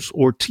partners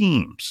or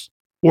teams.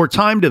 or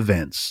timed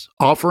events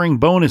offering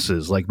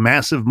bonuses like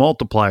massive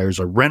multipliers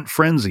or rent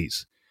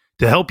frenzies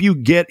to help you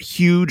get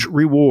huge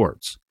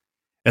rewards.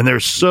 And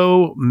there's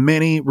so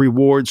many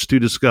rewards to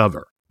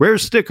discover. Rare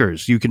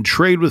stickers you can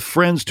trade with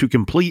friends to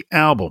complete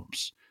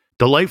albums.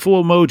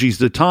 Delightful emojis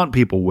to taunt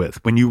people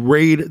with when you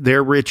raid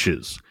their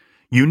riches.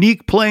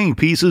 Unique playing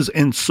pieces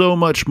and so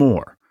much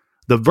more.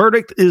 The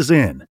verdict is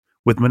in.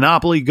 With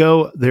Monopoly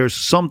Go, there's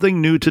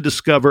something new to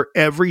discover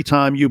every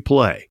time you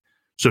play.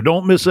 So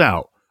don't miss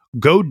out.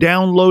 Go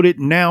download it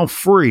now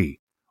free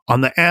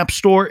on the App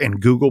Store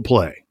and Google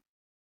Play.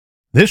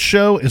 This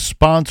show is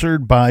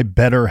sponsored by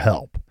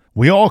BetterHelp.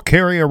 We all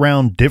carry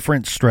around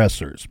different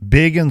stressors,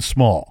 big and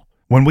small.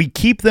 When we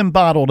keep them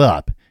bottled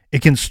up,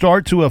 it can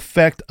start to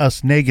affect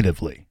us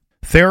negatively.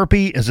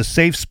 Therapy is a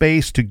safe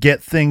space to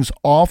get things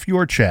off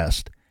your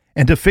chest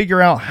and to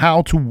figure out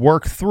how to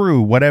work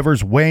through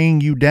whatever's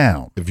weighing you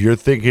down. If you're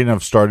thinking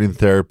of starting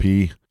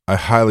therapy, I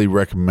highly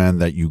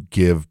recommend that you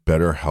give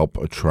BetterHelp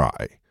a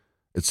try.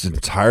 It's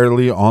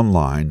entirely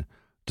online,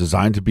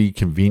 designed to be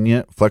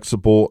convenient,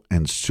 flexible,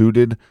 and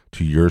suited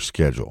to your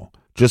schedule.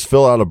 Just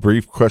fill out a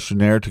brief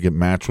questionnaire to get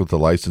matched with a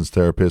licensed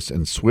therapist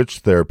and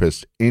switch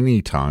therapists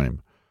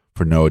anytime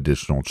for no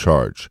additional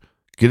charge.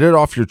 Get it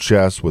off your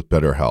chest with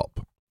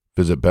BetterHelp.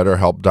 Visit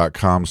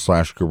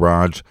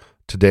BetterHelp.com/garage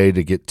today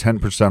to get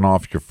 10%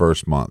 off your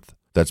first month.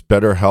 That's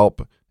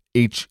BetterHelp,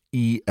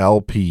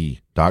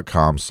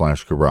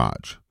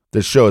 HELP.com/garage.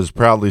 This show is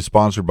proudly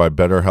sponsored by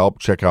BetterHelp.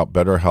 Check out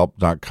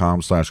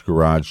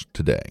BetterHelp.com/garage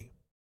today.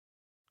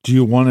 Do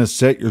you want to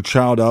set your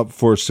child up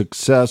for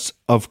success?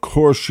 Of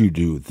course you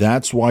do.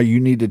 That's why you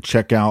need to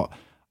check out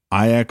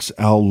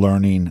IXL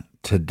Learning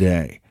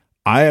today.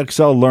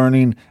 IXL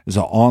Learning is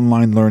an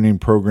online learning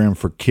program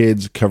for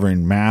kids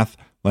covering math,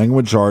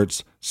 language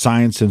arts,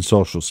 science, and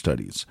social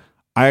studies.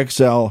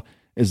 IXL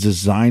is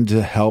designed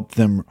to help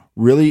them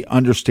really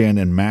understand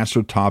and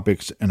master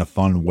topics in a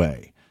fun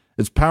way.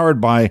 It's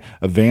powered by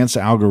advanced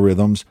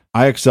algorithms.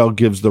 IXL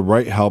gives the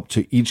right help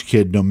to each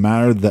kid, no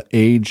matter the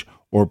age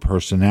or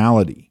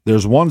personality.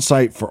 There's one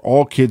site for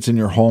all kids in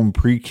your home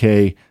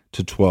pre-K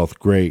to 12th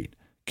grade.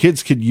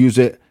 Kids could use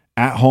it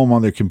at home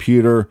on their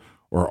computer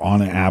or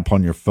on an app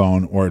on your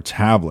phone or a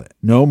tablet.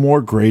 No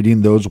more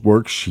grading those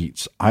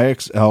worksheets.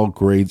 IXL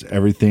grades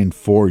everything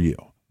for you.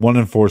 1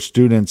 in 4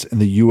 students in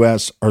the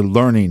U.S. are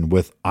learning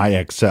with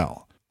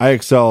IXL.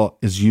 IXL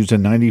is used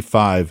in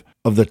 95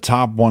 of the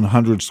top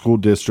 100 school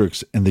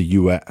districts in the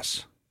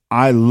U.S.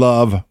 I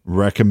love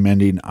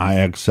recommending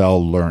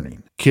IXL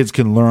Learning. Kids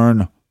can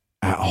learn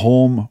at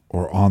home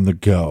or on the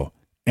go.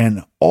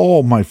 And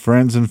all my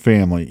friends and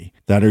family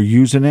that are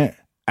using it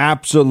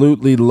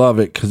absolutely love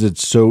it because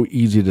it's so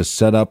easy to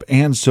set up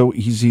and so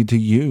easy to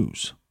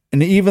use.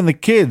 And even the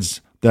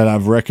kids that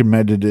I've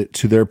recommended it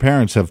to their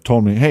parents have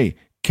told me, hey,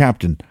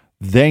 Captain,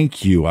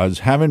 thank you. I was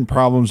having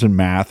problems in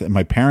math and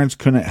my parents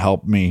couldn't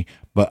help me,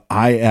 but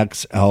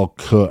IXL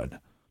could.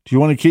 Do you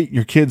want to get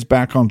your kids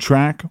back on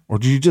track, or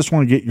do you just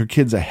want to get your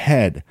kids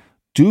ahead?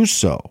 Do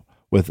so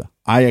with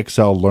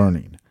IXL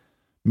Learning.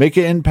 Make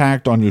an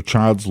impact on your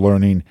child's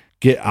learning.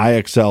 Get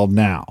IXL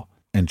now.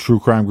 And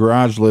True Crime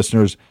Garage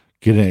listeners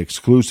get an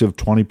exclusive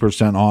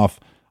 20% off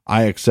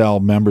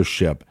IXL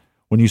membership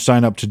when you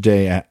sign up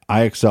today at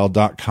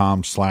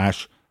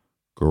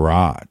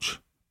IXL.com/garage.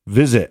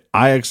 Visit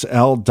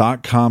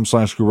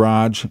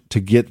IXL.com/garage to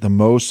get the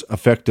most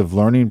effective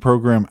learning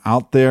program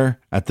out there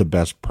at the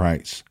best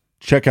price.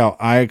 Check out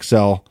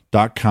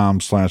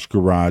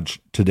IXL.com/garage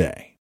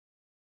today.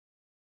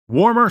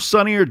 Warmer,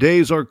 sunnier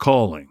days are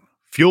calling.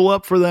 Fuel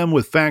up for them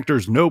with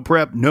Factor's no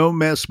prep, no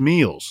mess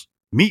meals.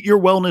 Meet your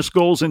wellness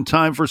goals in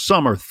time for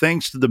summer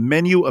thanks to the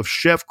menu of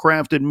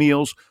chef-crafted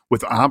meals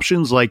with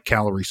options like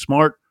Calorie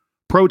Smart,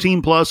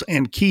 Protein Plus,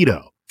 and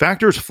Keto.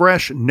 Factor's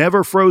fresh,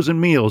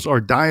 never-frozen meals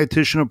are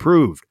dietitian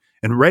approved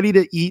and ready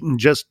to eat in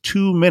just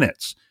 2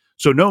 minutes.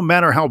 So no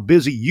matter how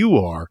busy you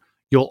are,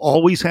 you'll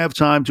always have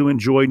time to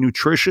enjoy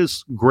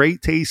nutritious,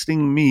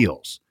 great-tasting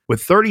meals.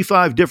 With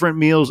 35 different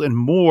meals and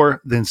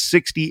more than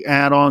 60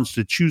 add-ons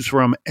to choose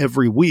from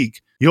every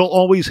week, you'll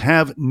always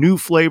have new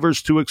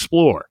flavors to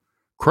explore.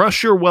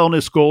 Crush your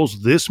wellness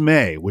goals this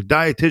May with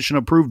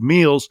dietitian-approved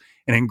meals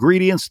and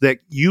ingredients that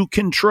you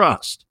can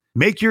trust.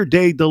 Make your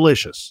day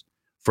delicious,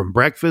 from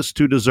breakfast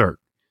to dessert.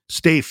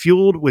 Stay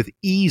fueled with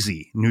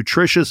easy,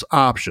 nutritious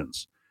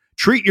options.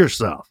 Treat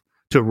yourself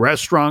to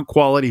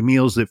restaurant-quality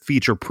meals that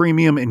feature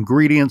premium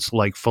ingredients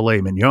like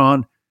filet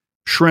mignon,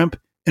 shrimp,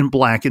 and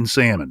blackened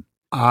salmon.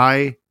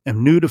 I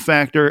am new to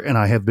Factor, and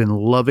I have been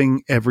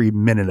loving every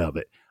minute of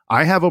it.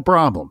 I have a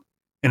problem,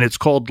 and it's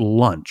called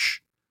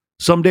lunch.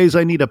 Some days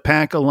I need to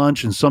pack a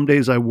lunch, and some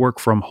days I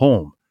work from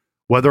home.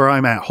 Whether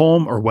I'm at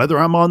home or whether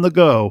I'm on the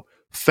go,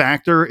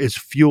 Factor is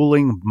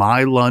fueling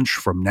my lunch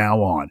from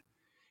now on.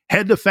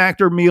 Head to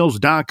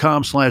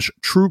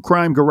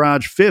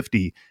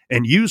factormeals.com/truecrimegarage50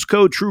 and use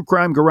code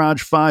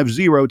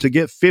truecrimegarage50 to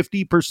get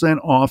 50%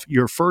 off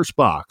your first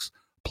box,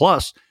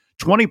 plus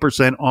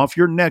 20% off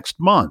your next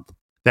month.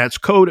 That's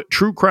code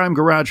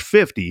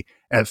truecrimegarage50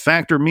 at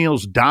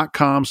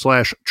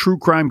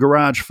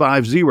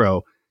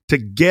factormeals.com/truecrimegarage50 to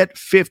get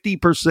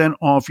 50%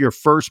 off your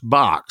first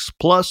box,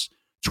 plus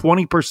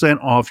 20%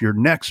 off your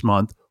next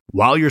month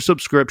while your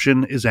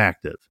subscription is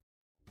active.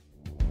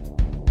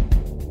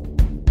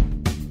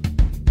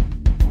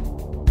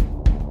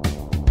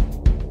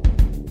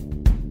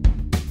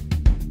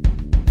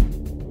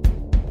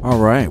 All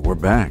right, we're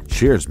back.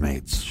 Cheers,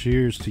 mates.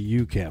 Cheers to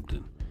you,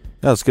 Captain.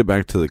 Now let's get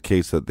back to the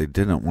case that they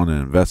didn't want to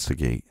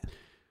investigate.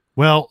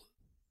 Well,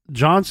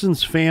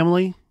 Johnson's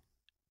family,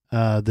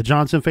 the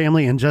Johnson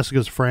family and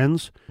Jessica's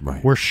friends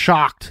were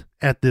shocked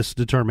at this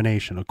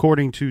determination.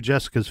 According to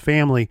Jessica's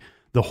family,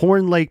 the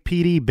Horn Lake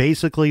PD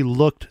basically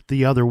looked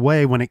the other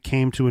way when it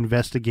came to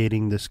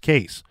investigating this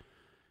case.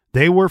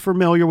 They were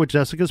familiar with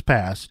Jessica's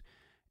past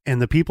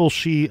and the people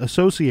she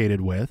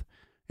associated with,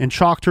 and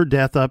chalked her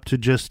death up to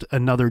just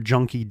another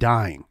junkie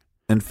dying.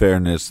 In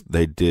fairness,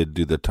 they did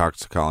do the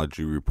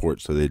toxicology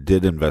report, so they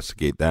did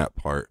investigate that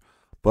part.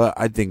 But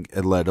I think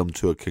it led them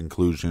to a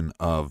conclusion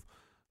of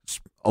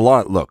a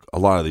lot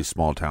of these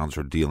small towns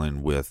are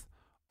dealing with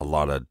a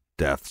lot of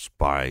deaths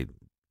by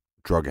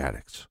drug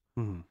addicts.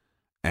 Mm-hmm.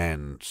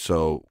 And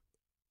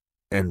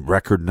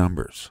record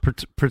numbers.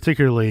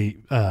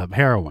 Particularly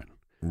heroin.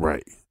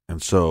 Right.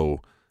 And so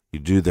you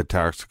do the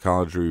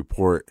toxicology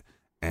report,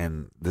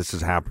 and this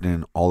is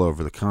happening all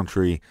over the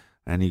country,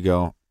 and you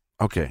go,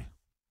 okay,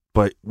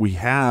 but we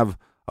have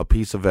a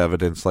piece of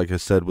evidence, like I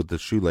said, with the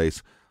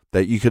shoelace,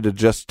 that you could have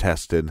just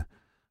tested,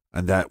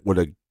 and that would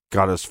have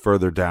got us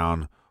further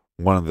down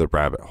one of the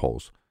rabbit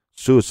holes,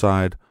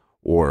 suicide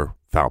or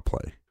foul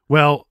play.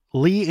 Well,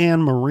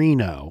 Leanne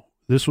Marino,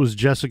 this was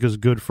Jessica's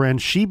good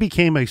friend, she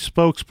became a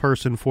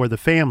spokesperson for the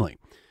family.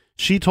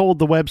 She told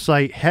the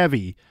website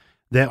Heavy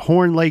that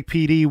Horn Lake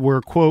PD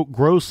were, quote,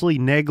 grossly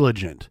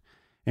negligent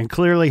and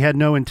clearly had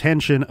no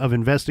intention of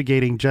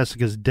investigating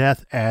Jessica's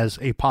death as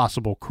a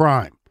possible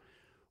crime.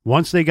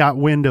 Once they got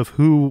wind of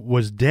who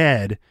was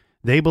dead,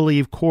 they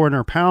believe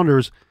Coroner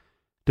Pounders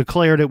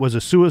declared it was a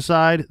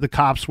suicide, the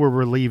cops were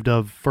relieved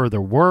of further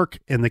work,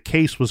 and the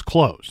case was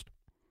closed.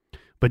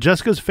 But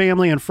Jessica's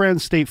family and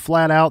friends state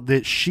flat out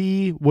that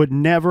she would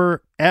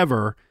never,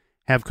 ever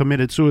have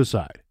committed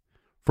suicide.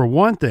 For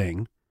one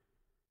thing,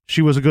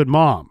 she was a good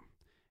mom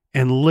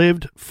and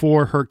lived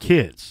for her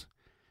kids.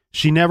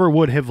 She never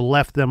would have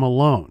left them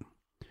alone.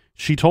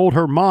 She told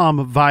her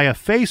mom via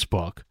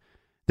Facebook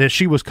that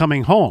she was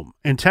coming home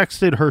and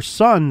texted her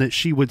son that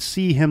she would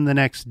see him the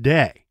next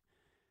day.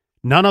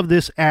 None of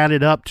this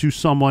added up to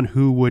someone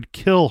who would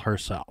kill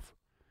herself.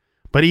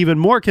 But even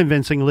more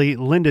convincingly,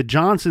 Linda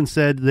Johnson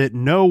said that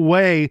no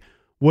way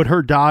would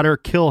her daughter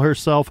kill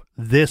herself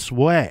this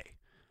way,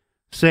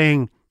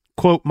 saying,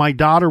 quote, my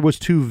daughter was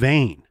too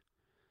vain.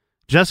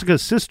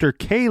 Jessica's sister,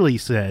 Kaylee,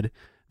 said,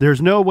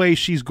 there's no way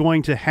she's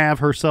going to have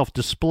herself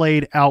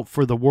displayed out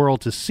for the world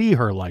to see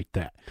her like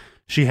that.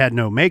 She had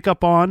no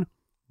makeup on.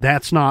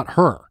 That's not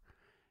her.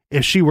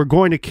 If she were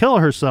going to kill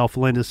herself,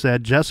 Linda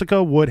said,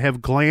 Jessica would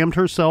have glammed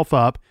herself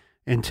up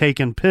and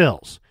taken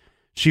pills.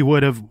 She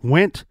would have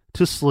went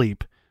to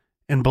sleep,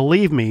 and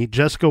believe me,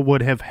 Jessica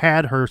would have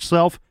had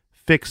herself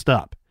fixed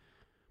up.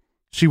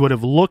 She would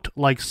have looked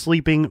like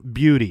Sleeping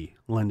Beauty,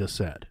 Linda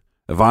said.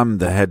 If I'm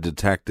the head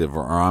detective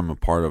or I'm a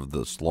part of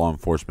this law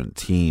enforcement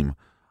team,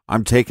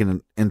 I'm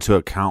taking into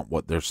account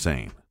what they're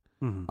saying.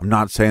 Mm-hmm. I'm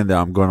not saying that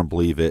I'm going to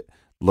believe it.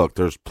 Look,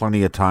 there's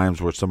plenty of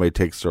times where somebody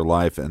takes their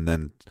life and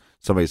then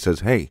somebody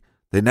says, hey,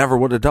 they never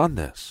would have done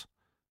this.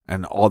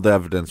 And all the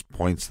evidence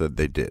points that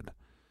they did.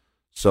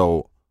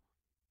 So,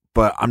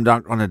 but I'm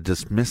not going to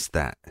dismiss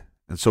that.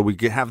 And so we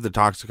have the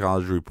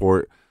toxicology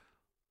report,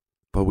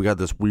 but we got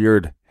this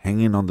weird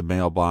hanging on the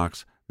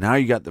mailbox. Now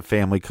you got the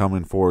family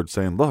coming forward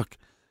saying, look,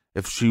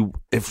 if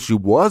she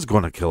was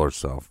going to kill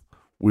herself,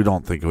 we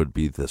don't think it would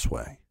be this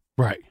way.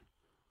 Right.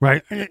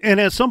 Right. And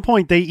at some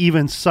point they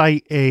even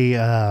cite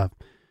a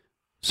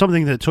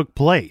something that took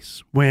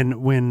place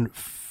when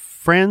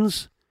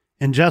friends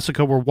and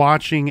Jessica were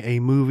watching a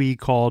movie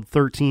called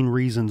 13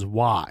 Reasons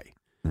Why.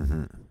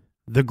 Mm-hmm.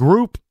 The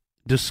group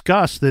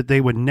discussed that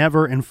they would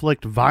never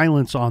inflict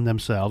violence on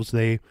themselves.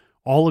 They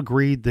all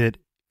agreed that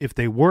if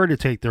they were to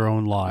take their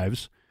own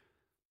lives,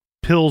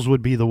 pills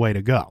would be the way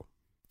to go.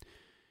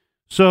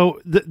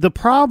 So the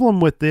problem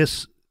with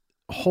this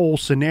whole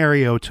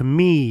scenario to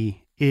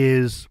me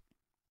is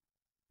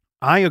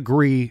I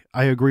agree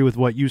with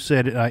what you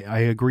said. I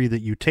agree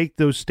that you take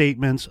those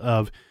statements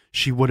of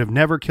she would have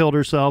never killed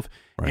herself.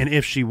 Right. And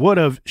if she would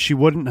have, she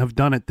wouldn't have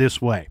done it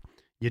this way.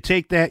 You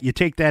take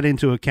that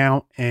into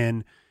account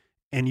and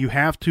you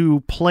have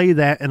to play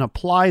that and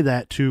apply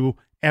that to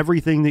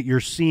everything that you're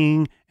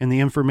seeing and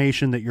the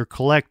information that you're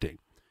collecting.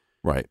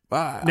 Right.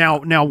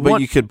 Now,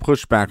 but you could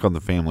push back on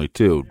the family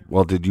too.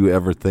 Well, did you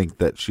ever think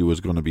that she was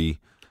going to be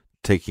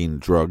taking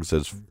drugs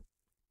as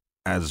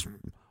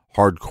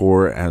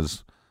hardcore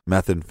as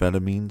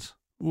methamphetamines?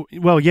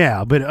 Well,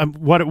 yeah, but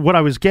what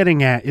I was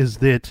getting at is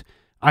that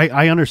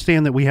I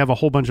understand that we have a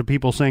whole bunch of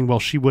people saying, well,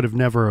 she would have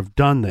never have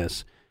done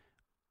this.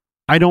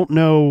 I don't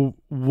know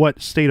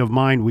what state of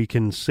mind we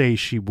can say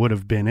she would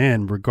have been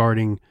in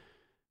regarding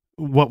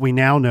what we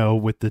now know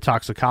with the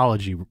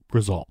toxicology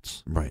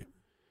results. Right.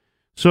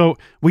 So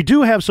we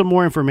do have some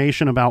more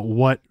information about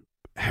what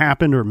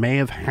happened or may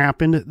have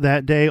happened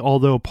that day,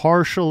 although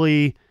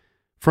partially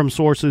from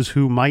sources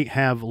who might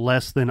have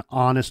less than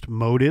honest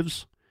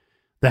motives.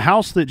 The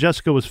house that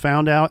Jessica was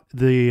found out,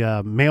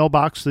 the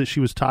mailbox that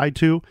she was tied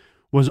to,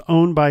 was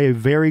owned by a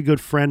very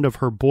good friend of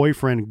her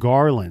boyfriend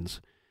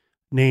Garland's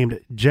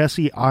named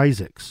Jesse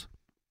Isaacs.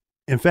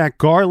 In fact,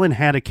 Garland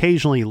had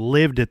occasionally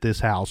lived at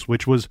this house,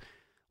 which was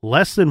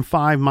less than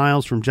 5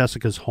 miles from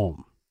Jessica's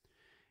home.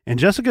 And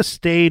Jessica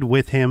stayed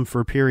with him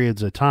for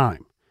periods of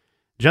time.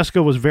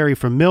 Jessica was very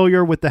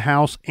familiar with the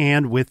house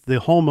and with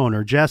the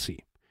homeowner,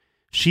 Jesse.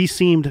 She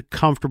seemed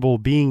comfortable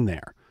being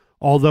there,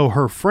 although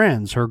her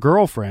friends, her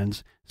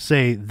girlfriends,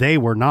 say they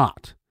were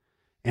not.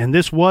 And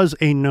this was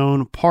a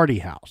known party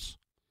house.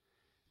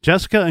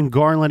 Jessica and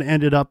Garland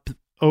ended up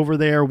over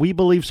there, we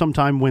believe,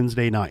 sometime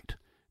Wednesday night,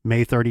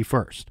 May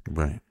 31st.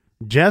 Right.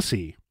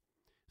 Jesse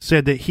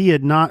said that he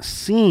had not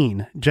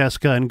seen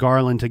Jessica and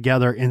Garland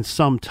together in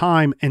some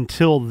time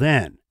until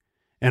then,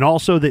 and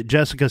also that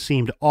Jessica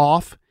seemed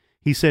off.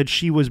 He said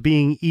she was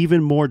being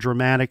even more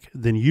dramatic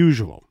than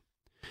usual.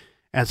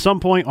 At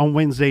some point on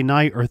Wednesday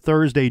night or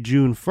Thursday,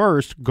 June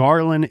 1st,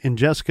 Garland and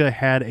Jessica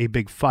had a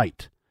big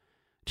fight.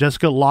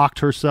 Jessica locked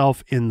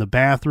herself in the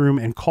bathroom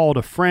and called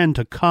a friend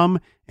to come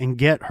and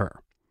get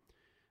her.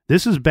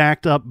 This is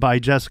backed up by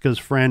Jessica's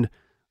friend,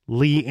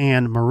 Lee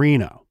Ann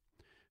Marino,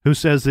 who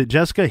says that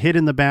Jessica hid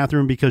in the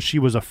bathroom because she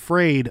was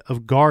afraid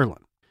of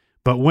Garland.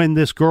 But when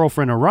this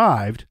girlfriend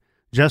arrived,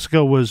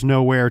 Jessica was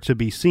nowhere to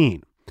be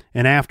seen.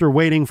 And after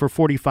waiting for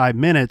 45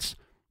 minutes,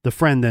 the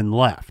friend then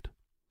left.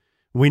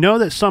 We know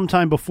that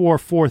sometime before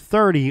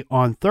 4:30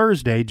 on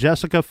Thursday,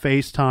 Jessica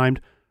FaceTimed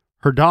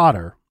her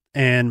daughter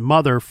and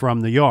mother from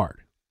the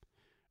yard.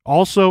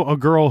 Also, a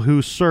girl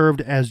who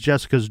served as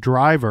Jessica's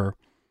driver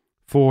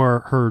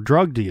for her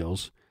drug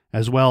deals,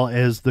 as well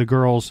as the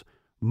girl's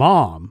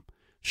mom,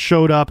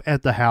 showed up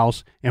at the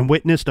house and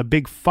witnessed a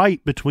big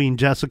fight between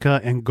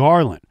Jessica and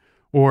Garland,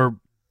 or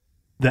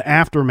the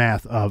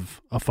aftermath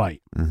of a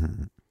fight.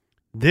 Mm-hmm.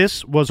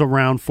 This was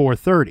around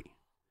 4:30.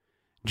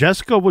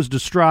 Jessica was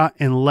distraught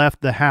and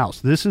left the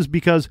house. This is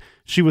because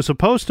she was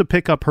supposed to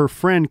pick up her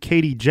friend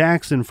Katie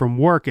Jackson from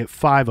work at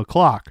 5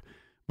 o'clock,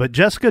 but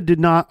Jessica did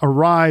not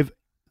arrive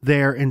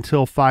there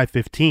until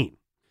 5:15.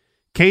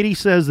 Katie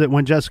says that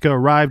when Jessica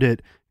arrived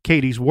at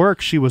Katie's work,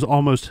 she was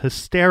almost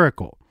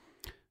hysterical,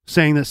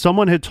 saying that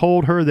someone had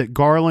told her that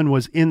Garland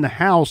was in the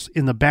house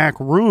in the back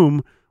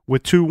room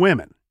with 2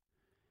 women.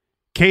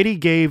 Katie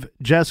gave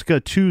Jessica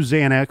 2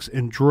 Xanax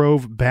and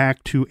drove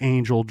back to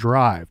Angel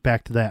Drive,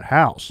 back to that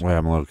house. Wait,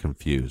 I'm a little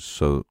confused.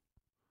 So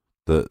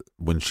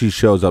when she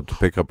shows up to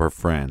pick up her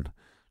friend,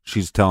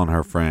 she's telling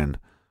her friend,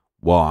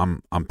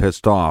 well, I'm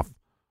pissed off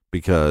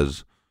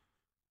because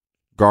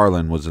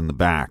Garland was in the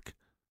back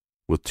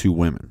with 2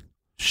 women.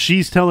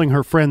 She's telling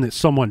her friend that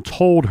someone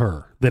told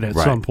her that at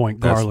Right. some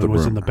point That's Garland the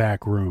was in the rumor.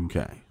 back room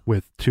Okay.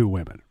 with 2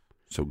 women.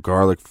 So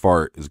Garlic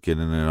Fart is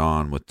getting it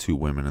on with 2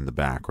 women in the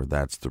back, or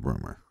that's the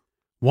rumor.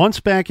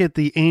 Once back at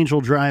the Angel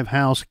Drive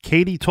house,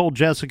 Katie told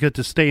Jessica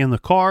to stay in the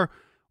car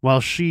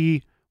while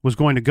she was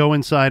going to go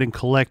inside and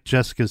collect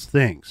Jessica's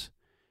things.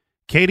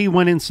 Katie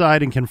went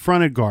inside and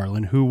confronted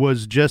Garland, who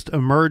was just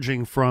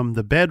emerging from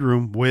the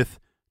bedroom with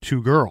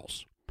 2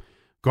 girls.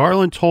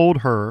 Garland told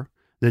her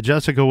that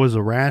Jessica was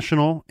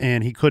irrational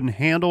and he couldn't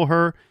handle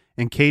her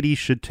and Katie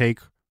should take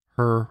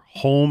her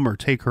home or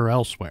take her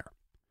elsewhere.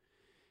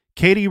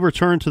 Katie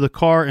returned to the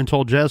car and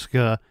told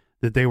Jessica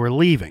that they were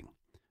leaving.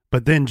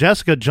 But then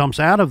Jessica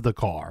jumps out of the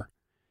car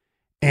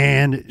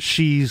and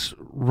she's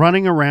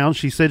running around.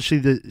 She said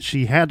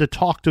she had to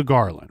talk to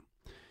Garland.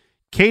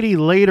 Katie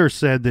later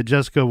said that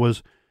Jessica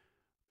was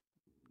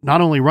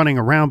not only running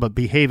around, but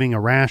behaving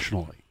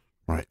irrationally.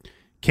 Right.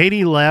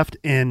 Katie left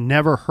and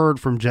never heard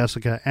from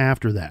Jessica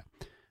after that.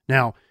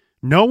 Now,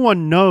 no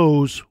one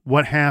knows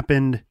what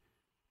happened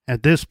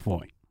at this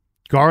point.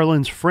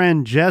 Garland's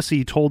friend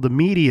Jesse told the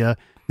media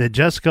that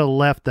Jessica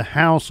left the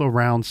house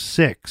around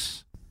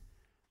 6.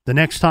 The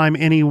next time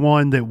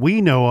anyone that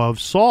we know of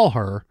saw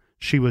her,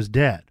 she was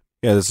dead.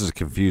 Yeah, this is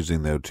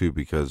confusing, though, too,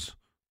 because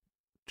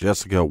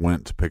Jessica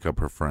went to pick up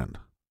her friend.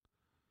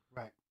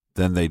 Right.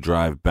 Then they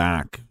drive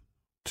back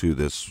to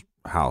this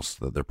house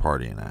that they're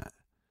partying at.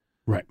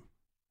 Right.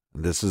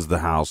 This is the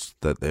house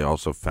that they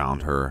also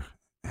found her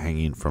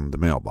hanging from the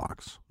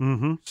mailbox.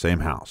 Mm-hmm.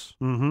 Same house.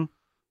 Mm-hmm.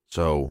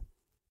 So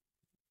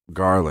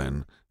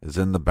Garland is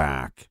in the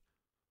back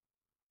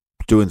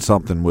doing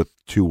something with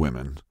 2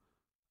 women.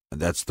 And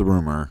that's the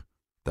rumor.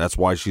 That's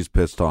why she's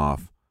pissed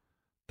off.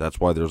 That's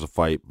why there's a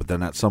fight. But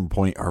then at some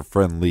point, her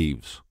friend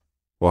leaves.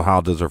 Well,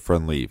 how does her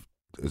friend leave?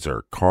 Is there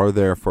a car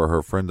there for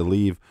her friend to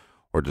leave?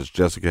 Or does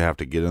Jessica have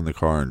to get in the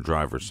car and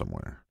drive her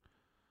somewhere?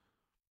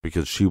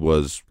 Because she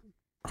was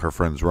her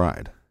friend's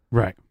ride.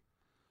 Right.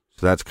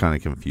 So that's kind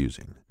of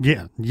confusing.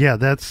 Yeah.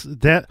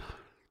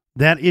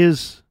 That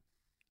is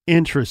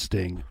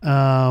interesting.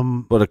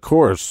 But of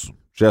course,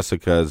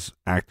 Jessica's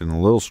acting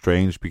a little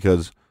strange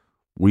because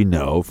we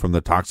know from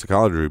the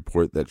toxicology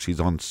report that she's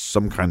on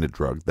some kind of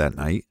drug that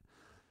night.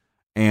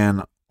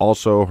 And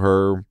also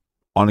her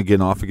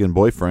on-again, off-again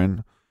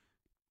boyfriend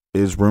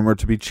is rumored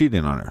to be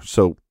cheating on her.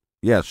 So,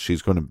 yes,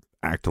 she's going to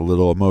act a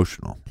little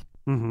emotional.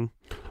 Mm-hmm.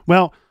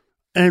 Well,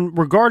 and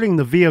regarding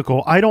the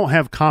vehicle, I don't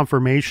have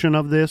confirmation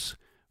of this,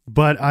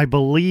 but I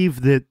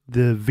believe that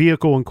the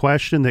vehicle in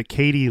question that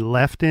Katie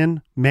left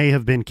in may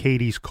have been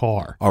Katie's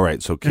car. All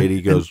right, so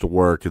Katie goes to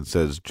work and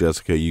says,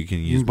 Jessica, you can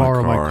use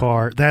borrow my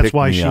car. That's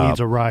why she needs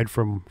a ride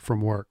from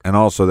work. And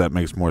also that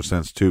makes more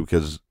sense, too,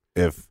 because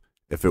if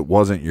it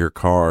wasn't your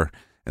car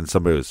and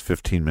somebody was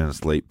 15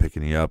 minutes late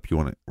picking you up, you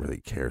wouldn't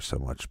really care so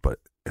much. But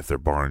if they're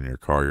borrowing your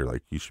car, you're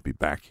like, you should be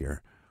back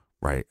here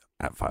right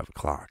at 5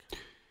 o'clock.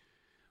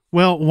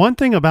 Well, one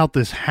thing about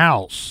this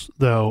house,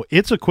 though,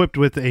 it's equipped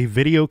with a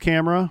video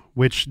camera,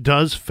 which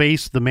does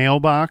face the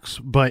mailbox,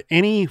 but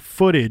any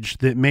footage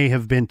that may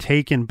have been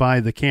taken by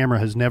the camera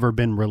has never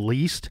been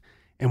released,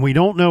 and we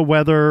don't know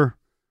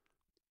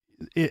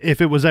if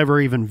it was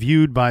ever even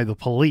viewed by the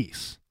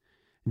police.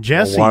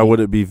 Jesse, well, why would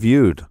it be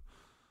viewed?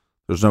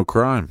 There's no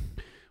crime.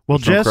 Well,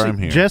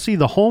 Jesse,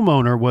 the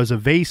homeowner, was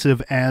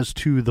evasive as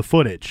to the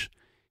footage.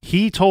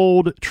 He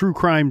told True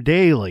Crime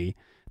Daily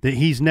that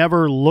he's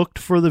never looked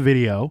for the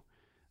video,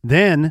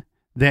 then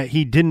that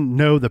he didn't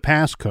know the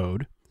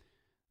passcode,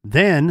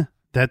 then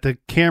that the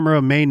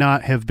camera may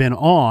not have been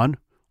on,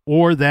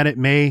 or that it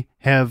may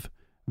have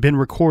been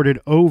recorded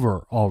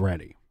over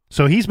already.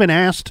 So he's been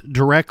asked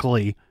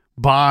directly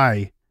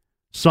by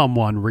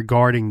someone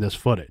regarding this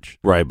footage.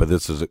 Right, but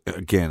this is,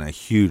 again, a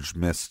huge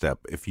misstep.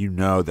 If you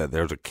know that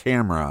there's a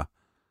camera,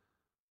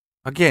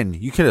 again,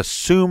 you can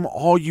assume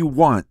all you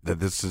want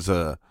that this is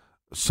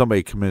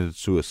somebody committed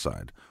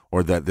suicide,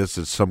 or that this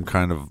is some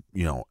kind of,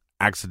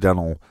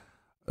 accidental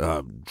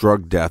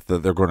drug death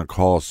that they're going to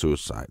call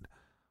suicide.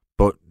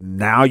 But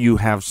now you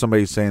have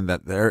somebody saying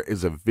that there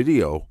is a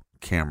video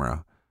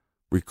camera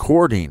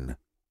recording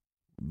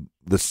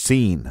the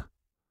scene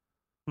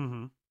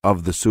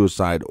of the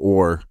suicide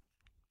or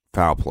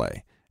foul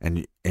play,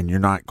 and you're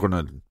not going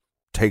to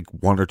take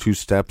one or two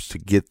steps to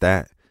get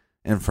that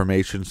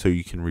information so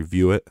you can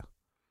review it.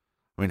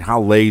 I mean,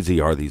 how lazy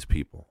are these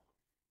people?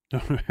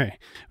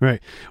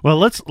 Right. Well,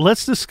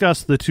 let's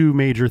discuss the two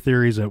major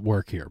theories at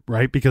work here,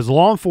 right? Because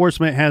law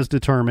enforcement has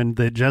determined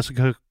that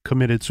Jessica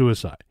committed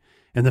suicide,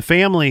 and the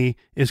family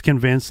is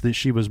convinced that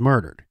she was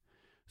murdered.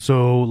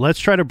 So let's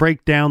try to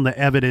break down the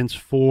evidence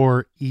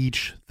for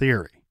each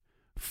theory.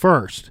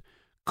 First,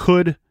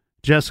 could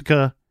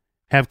Jessica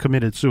have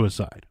committed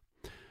suicide?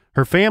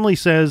 Her family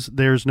says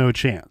there's no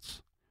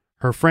chance.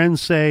 Her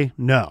friends say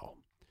no.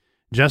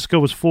 Jessica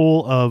was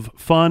full of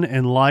fun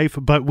and life,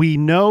 but we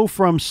know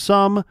from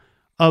some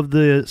of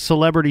the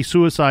celebrity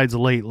suicides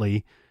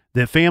lately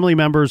that family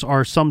members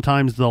are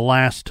sometimes the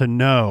last to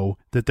know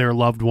that their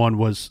loved one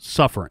was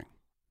suffering.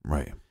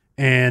 Right.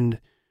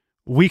 And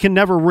we can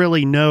never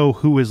really know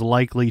who is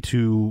likely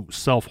to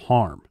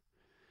self-harm.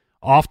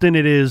 Often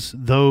it is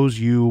those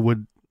you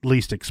would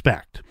least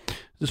expect.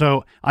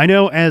 So I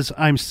know as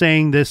I'm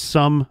saying this,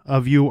 some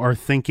of you are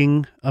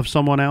thinking of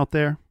someone out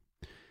there.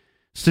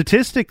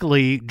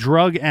 Statistically,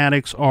 drug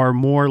addicts are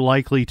more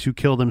likely to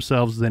kill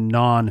themselves than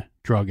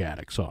non-drug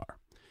addicts are.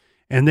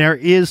 And there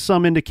is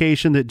some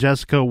indication that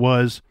Jessica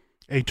was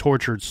a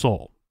tortured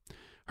soul.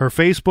 Her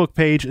Facebook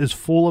page is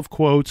full of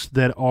quotes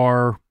that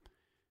are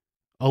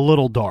a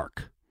little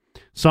dark.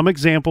 Some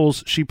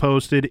examples she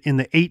posted in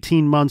the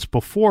 18 months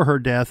before her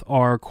death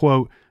are,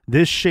 quote,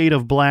 "This shade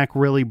of black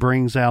really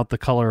brings out the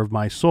color of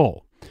my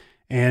soul,"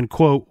 and,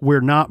 quote,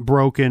 "We're not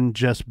broken,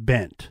 just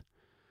bent."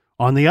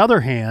 On the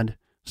other hand,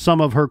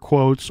 some of her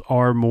quotes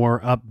are more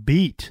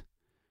upbeat.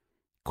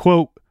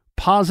 Quote,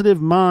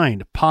 "Positive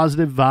mind,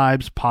 positive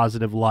vibes,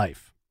 positive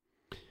life."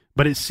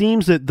 But it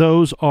seems that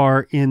those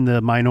are in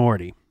the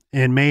minority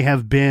and may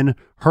have been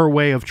her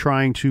way of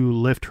trying to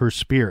lift her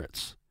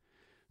spirits.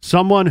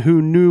 Someone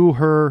who knew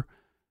her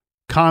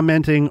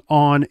commenting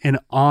on an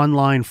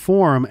online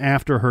forum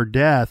after her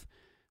death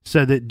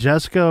said that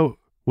Jessica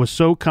was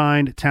so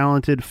kind,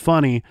 talented,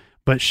 funny,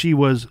 but she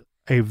was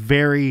a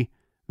very,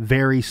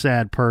 very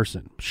sad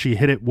person. She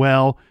hid it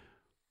well,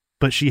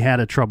 but she had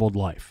a troubled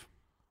life.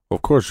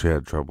 Of course she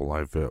had a troubled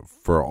life.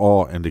 For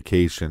all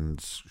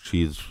indications,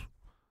 she's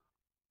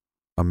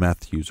a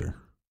meth user.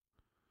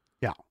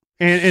 Yeah.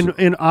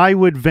 And I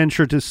would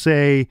venture to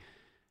say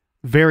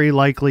very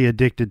likely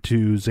addicted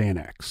to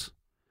Xanax.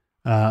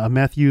 A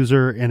meth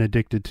user and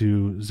addicted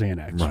to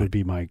Xanax would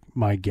be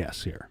my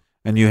guess here.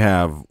 And you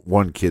have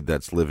one kid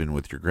that's living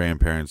with your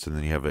grandparents, and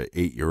then you have an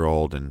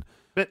 8-year-old.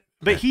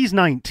 But he's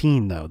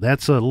 19, though.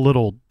 That's a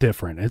little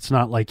different. It's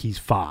not like he's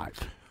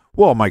 5.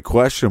 Well, my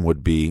question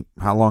would be,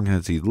 how long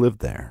has he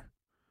lived there?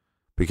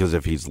 Because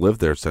if he's lived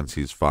there since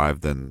he's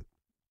 5, then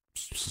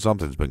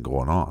something's been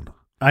going on.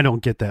 I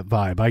don't get that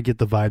vibe. I get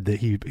the vibe that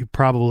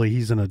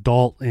he's an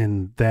adult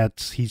and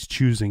he's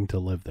choosing to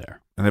live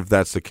there. And if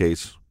that's the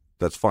case,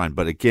 that's fine.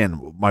 But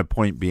again, my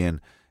point being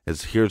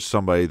is here's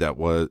somebody that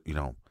was,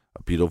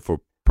 a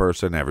beautiful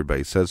person.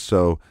 Everybody says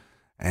so.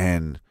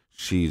 And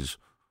seems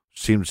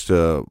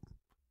to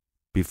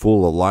be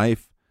full of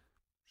life.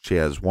 She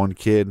has one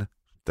kid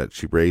that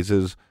she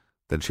raises.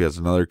 Then she has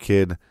another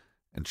kid.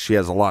 and she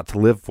has a lot to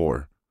live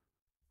for.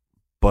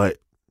 But,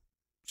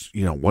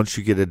 once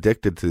you get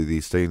addicted to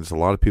these things, a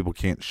lot of people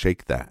can't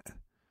shake that.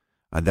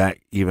 And that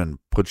even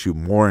puts you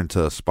more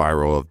into a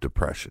spiral of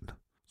depression.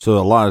 So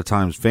a lot of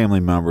times family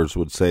members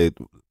would say,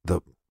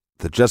 the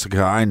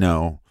Jessica I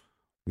know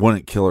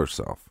wouldn't kill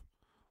herself.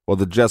 Well,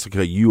 the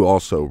Jessica you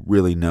also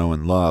really know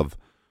and love,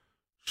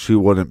 she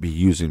wouldn't be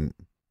using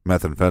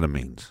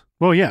methamphetamines.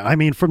 Well, yeah. I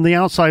mean, from the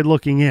outside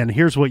looking in,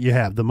 here's what you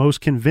have. The most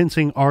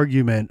convincing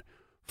argument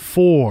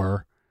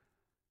for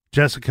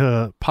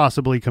Jessica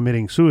possibly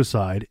committing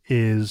suicide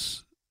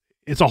is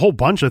it's a whole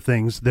bunch of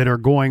things that are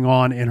going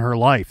on in her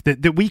life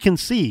that we can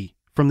see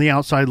from the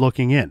outside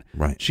looking in.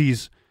 Right.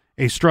 She's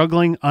a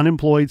struggling,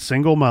 unemployed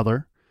single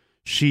mother.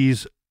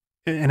 She's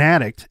an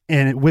addict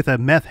and with a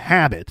meth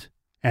habit,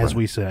 as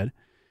we said.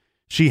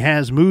 She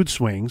has mood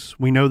swings.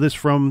 We know this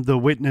from the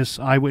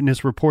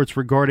eyewitness reports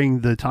regarding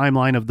the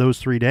timeline of those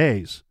 3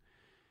 days.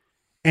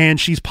 And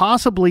she's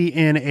possibly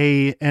in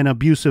an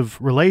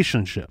abusive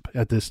relationship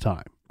at this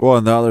time. Well,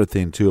 and the other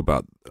thing, too,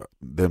 about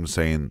them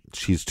saying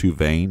she's too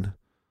vain.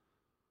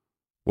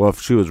 Well,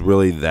 if she was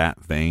really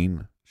that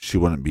vain, she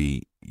wouldn't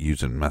be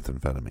using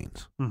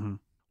methamphetamines. Mm-hmm.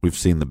 We've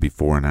seen the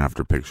before and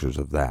after pictures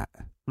of that.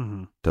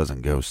 Mm-hmm.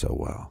 Doesn't go so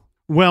well.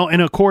 Well,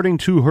 and according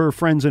to her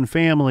friends and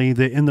family,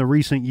 that in the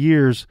recent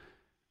years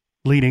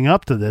leading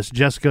up to this,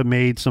 Jessica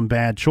made some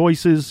bad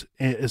choices,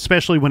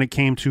 especially when it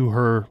came to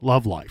her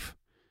love life.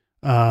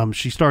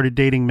 She started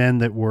dating men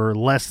that were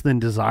less than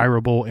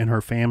desirable in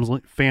her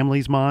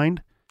family's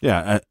mind.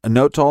 Yeah, a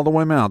note to all the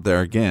women out there.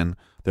 Again,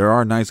 there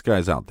are nice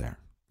guys out there.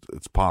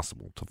 It's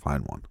possible to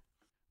find one.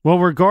 Well,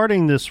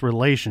 regarding this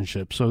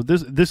relationship, so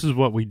this is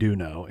what we do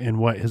know and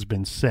what has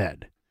been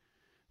said.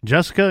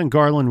 Jessica and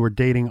Garland were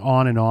dating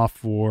on and off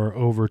for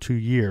over 2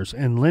 years,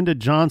 and Linda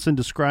Johnson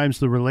describes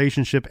the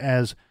relationship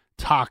as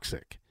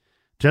toxic.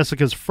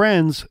 Jessica's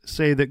friends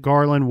say that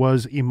Garland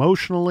was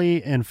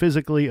emotionally and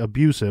physically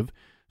abusive,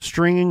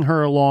 stringing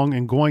her along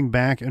and going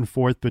back and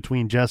forth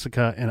between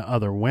Jessica and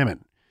other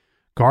women.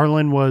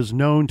 Garland was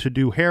known to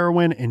do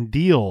heroin and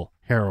deal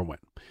heroin,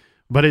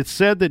 but it's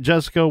said that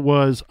Jessica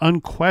was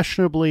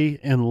unquestionably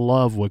in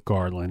love with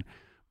Garland,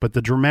 but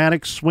the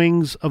dramatic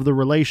swings of the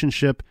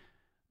relationship,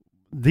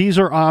 these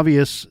are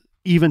obvious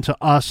even to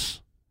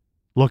us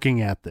looking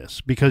at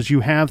this, because you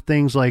have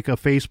things like a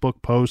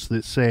Facebook post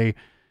that say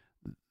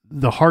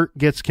the heart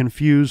gets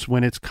confused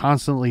when it's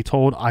constantly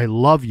told "I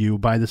love you"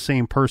 by the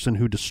same person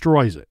who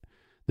destroys it.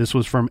 This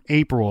was from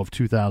April of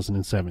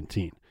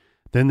 2017.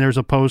 Then there's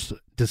a post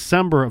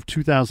December of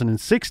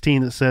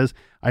 2016 that says,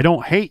 "I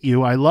don't hate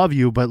you, I love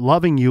you, but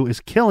loving you is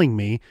killing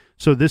me,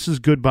 so this is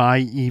goodbye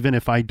even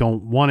if I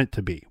don't want it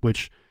to be,"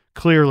 which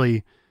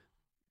clearly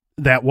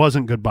that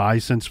wasn't goodbye,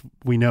 since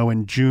we know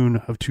in June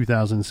of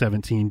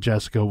 2017,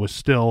 Jessica was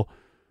still,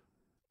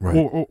 right,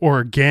 or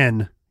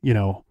again,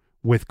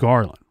 with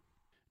Garland.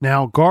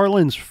 Now,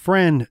 Garland's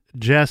friend,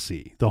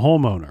 Jesse, the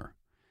homeowner,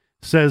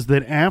 says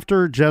that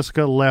after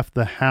Jessica left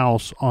the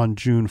house on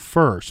June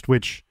 1st,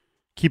 which,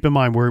 keep in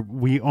mind,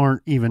 we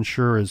aren't even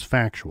sure is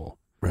factual.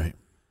 Right.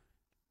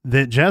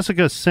 That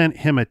Jessica sent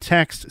him a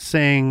text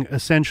saying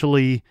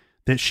essentially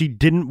that she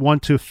didn't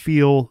want to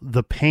feel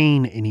the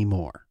pain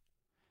anymore.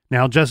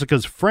 Now,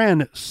 Jessica's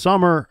friend,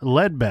 Summer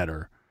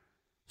Ledbetter,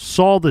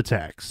 saw the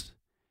text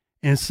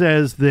and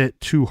says that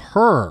to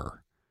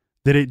her,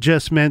 that it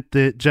just meant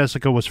that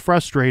Jessica was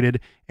frustrated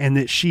and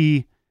that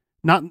she,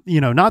 not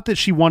that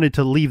she wanted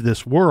to leave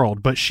this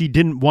world, but she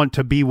didn't want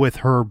to be with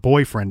her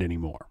boyfriend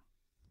anymore.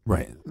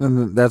 Right.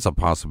 And that's a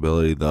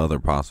possibility. The other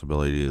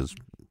possibility is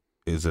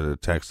it a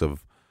text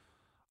of,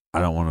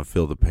 "I don't want to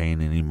feel the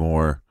pain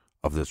anymore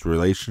of this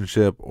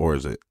relationship," or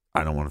is it,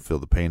 "I don't want to feel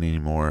the pain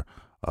anymore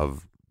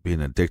of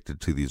being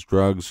addicted to these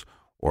drugs,"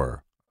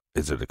 or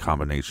is it a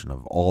combination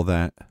of all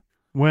that?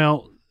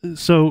 Well,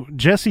 so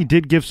Jesse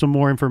did give some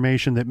more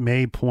information that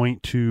may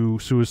point to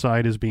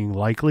suicide as being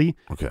likely.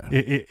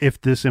 Okay. If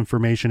this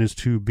information is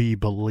to be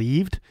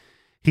believed.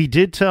 He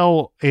did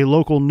tell a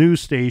local news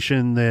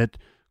station that,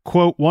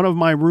 quote, "One of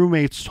my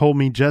roommates told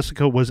me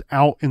Jessica was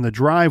out in the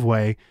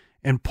driveway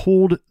and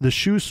pulled the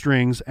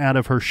shoestrings out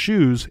of her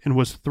shoes and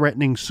was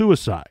threatening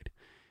suicide.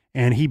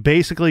 And he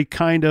basically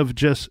kind of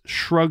just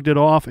shrugged it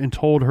off and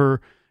told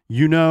her,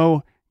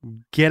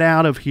 get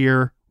out of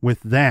here with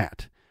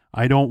that.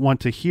 I don't want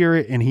to hear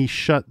it." And he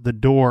shut the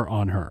door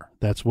on her.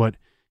 That's what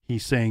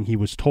he's saying he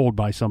was told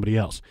by somebody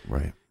else.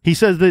 Right. He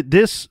says that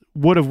this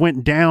would have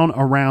went down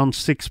around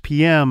 6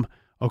 p.m.,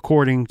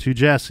 according to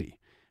Jesse.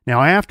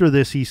 Now, after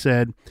this, he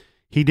said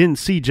he didn't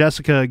see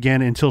Jessica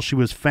again until she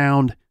was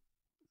found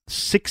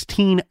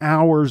 16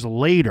 hours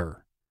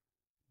later,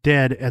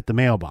 dead at the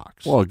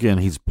mailbox. Well, again,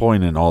 he's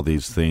pointing all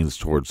these things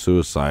towards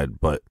suicide,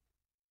 but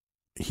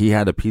he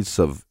had a piece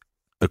of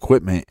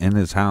equipment in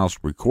his house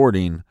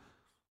recording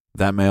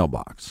that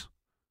mailbox.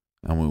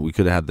 And we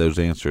could have had those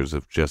answers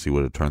if Jesse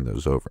would have turned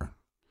those over.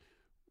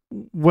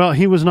 Well,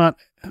 he was not.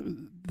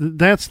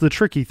 That's the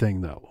tricky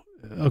thing, though.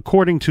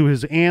 According to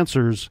his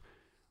answers,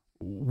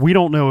 we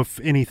don't know if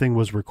anything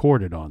was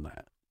recorded on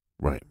that.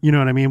 Right. You know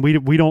what I mean?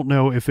 We don't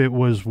know if it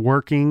was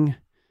working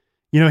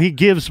He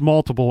gives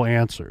multiple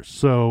answers,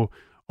 so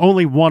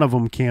only one of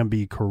them can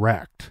be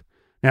correct.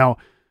 Now,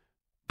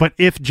 but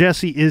if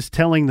Jesse is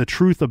telling the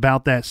truth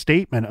about that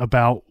statement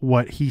about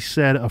what he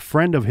said a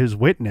friend of his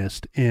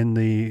witnessed in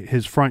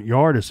his front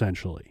yard,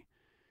 essentially,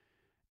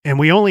 and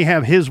we only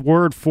have his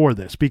word for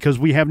this because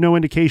we have no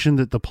indication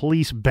that the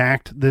police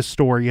backed this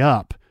story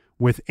up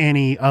with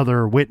any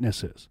other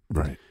witnesses.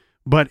 Right.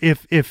 But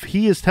if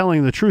he is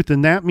telling the truth,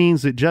 then that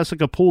means that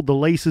Jessica pulled the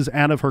laces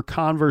out of her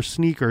Converse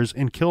sneakers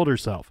and killed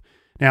herself.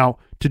 Now,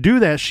 to do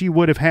that, she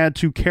would have had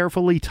to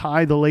carefully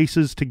tie the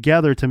laces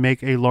together to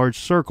make a large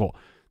circle.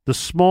 The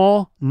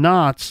small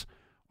knots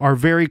are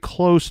very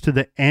close to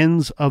the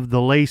ends of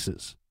the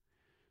laces.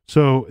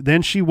 So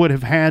then she would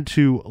have had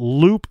to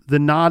loop the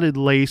knotted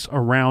lace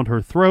around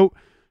her throat,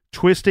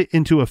 twist it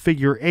into a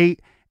figure 8,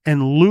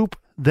 and loop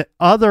the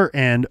other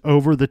end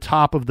over the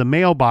top of the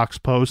mailbox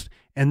post,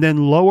 and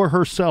then lower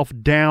herself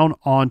down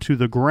onto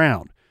the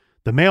ground.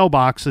 The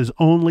mailbox is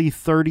only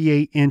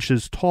 38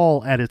 inches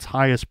tall at its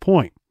highest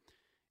point.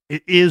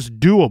 It is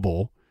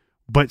doable,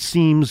 but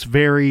seems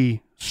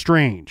very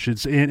strange.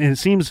 It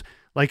seems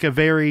like a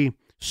very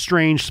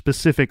strange,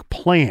 specific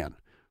plan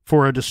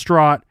for a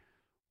distraught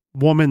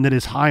woman that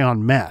is high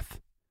on meth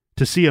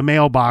to see a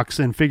mailbox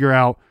and figure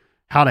out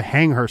how to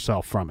hang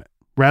herself from it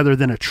rather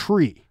than a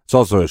tree. It's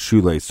also a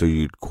shoelace, so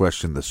you'd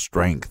question the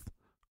strength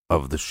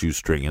of the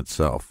shoestring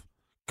itself.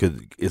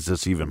 Is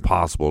this even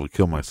possible to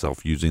kill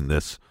myself using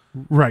this?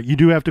 Right. You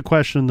do have to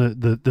question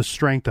the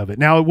strength of it.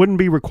 Now, it wouldn't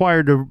be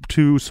required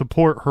to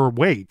support her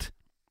weight,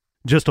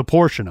 just a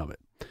portion of it.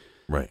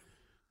 Right.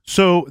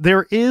 So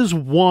there is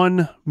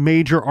one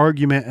major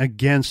argument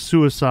against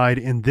suicide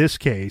in this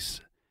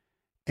case,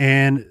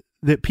 and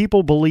that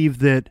people believe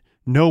that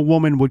no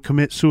woman would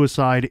commit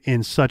suicide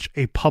in such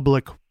a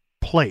public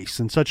place,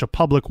 in such a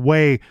public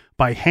way,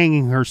 by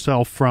hanging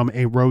herself from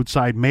a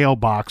roadside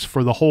mailbox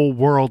for the whole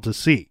world to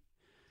see.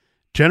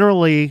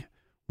 Generally,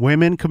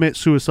 women commit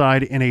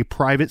suicide in a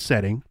private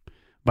setting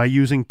by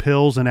using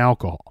pills and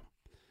alcohol.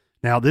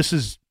 Now,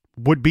 this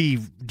would be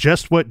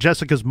just what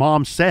Jessica's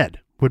mom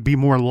said would be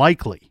more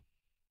likely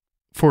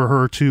for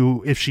her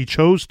to, if she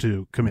chose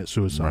to commit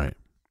suicide. Right.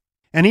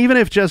 And even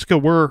if Jessica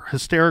were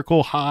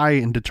hysterical, high,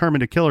 and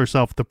determined to kill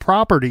herself, the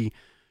property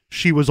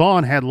she was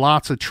on had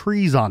lots of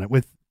trees on it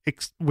with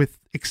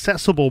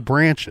accessible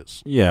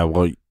branches. Yeah,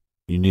 well,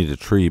 you need a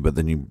tree, but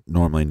then you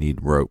normally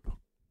need rope.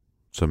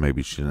 So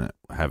maybe she didn't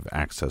have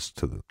access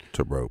to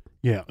rope.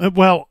 Yeah.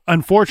 Well,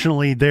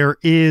 unfortunately, there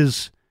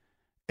is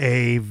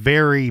a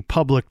very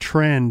public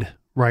trend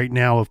right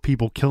now of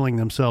people killing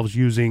themselves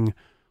using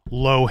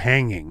low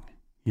hanging,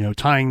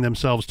 tying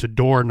themselves to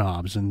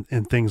doorknobs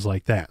and things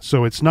like that.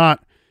 So it's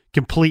not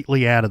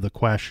completely out of the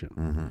question.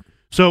 Mm-hmm.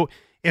 So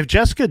if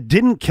Jessica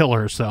didn't kill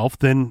herself,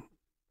 then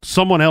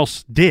someone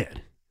else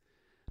did.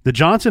 The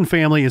Johnson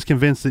family is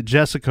convinced that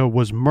Jessica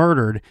was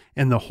murdered,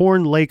 and the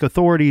Horn Lake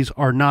authorities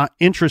are not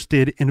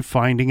interested in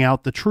finding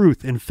out the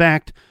truth. In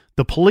fact,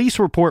 the police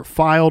report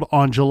filed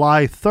on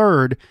July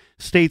 3rd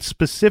states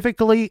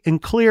specifically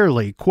and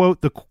clearly, quote,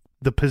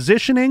 the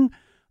positioning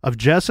of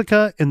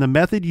Jessica and the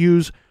method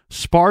used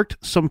sparked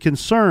some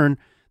concern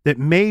that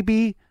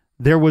maybe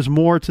there was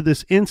more to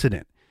this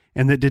incident,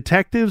 and the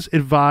detectives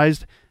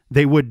advised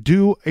they would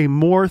do a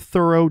more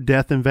thorough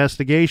death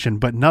investigation,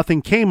 but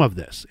nothing came of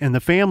this, and the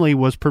family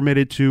was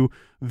permitted to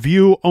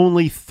view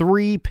only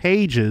 3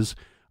 pages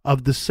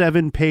of the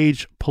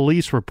 7-page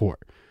police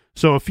report.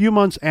 So a few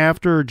months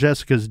after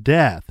Jessica's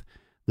death,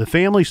 the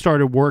family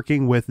started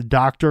working with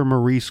Dr.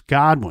 Maurice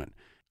Godwin,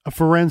 a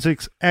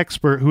forensics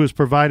expert who has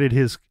provided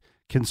his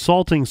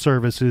consulting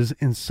services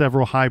in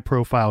several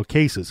high-profile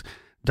cases.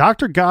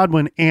 Dr.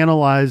 Godwin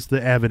analyzed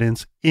the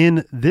evidence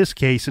in this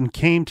case and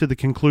came to the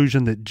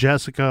conclusion that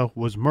Jessica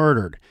was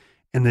murdered,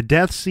 and the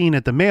death scene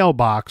at the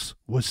mailbox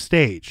was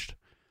staged.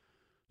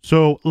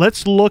 So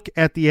let's look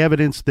at the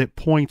evidence that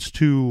points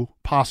to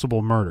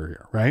possible murder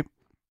here, right?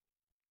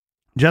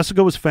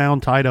 Jessica was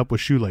found tied up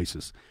with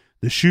shoelaces.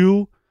 The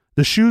shoes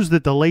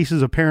that the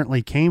laces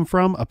apparently came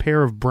from, a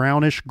pair of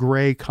brownish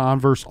gray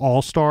Converse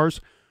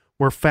All-Stars,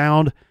 were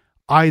found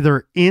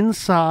either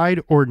inside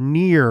or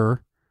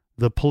near,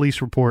 the police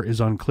report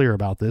is unclear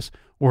about this,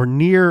 or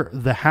near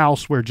the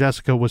house where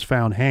Jessica was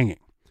found hanging.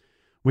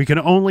 We can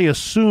only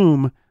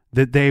assume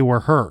that they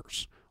were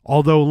hers,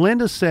 although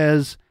Linda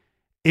says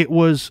it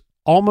was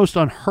almost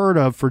unheard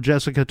of for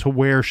Jessica to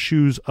wear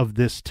shoes of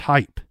this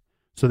type,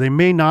 so they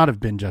may not have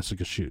been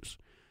Jessica's shoes.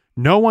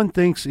 No one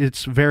thinks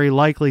it's very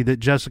likely that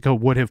Jessica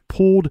would have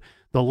pulled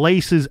the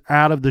laces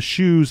out of the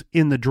shoes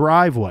in the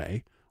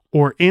driveway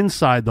or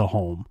inside the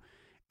home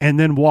and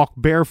then walk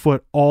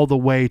barefoot all the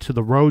way to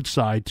the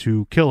roadside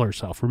to kill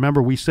herself. Remember,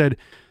 we said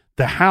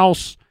the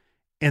house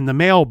and the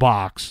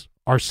mailbox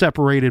are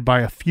separated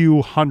by a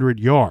few hundred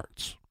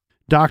yards.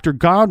 Dr.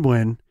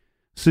 Godwin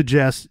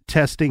suggests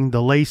testing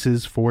the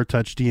laces for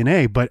touch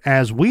DNA, but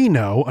as we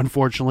know,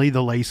 unfortunately,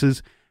 the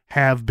laces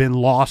have been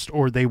lost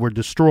or they were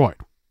destroyed,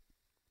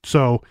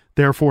 so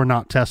therefore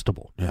not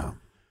testable. Yeah.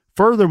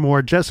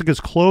 Furthermore,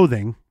 Jessica's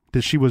clothing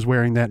that she was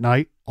wearing that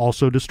night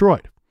also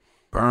destroyed.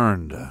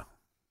 Burned.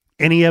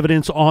 Any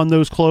evidence on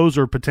those clothes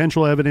or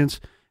potential evidence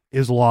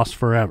is lost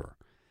forever.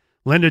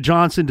 Linda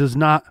Johnson does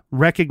not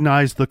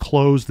recognize the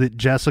clothes that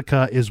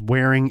Jessica is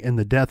wearing in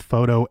the death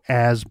photo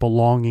as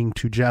belonging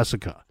to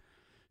Jessica.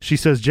 She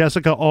says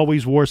Jessica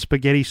always wore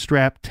spaghetti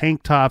strap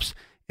tank tops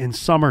in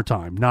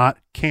summertime, not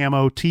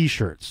camo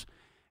t-shirts.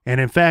 And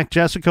in fact,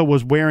 Jessica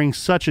was wearing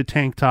such a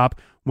tank top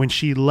when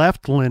she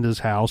left Linda's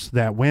house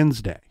that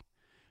Wednesday.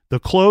 The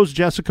clothes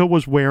Jessica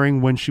was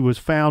wearing when she was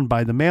found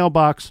by the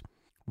mailbox,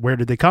 where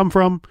did they come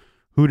from?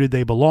 Who did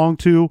they belong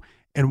to?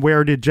 And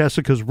where did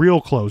Jessica's real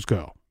clothes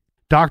go?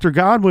 Dr.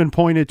 Godwin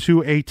pointed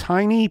to a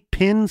tiny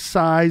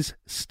pin-size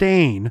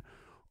stain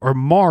or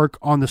mark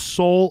on the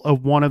sole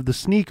of one of the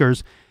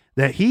sneakers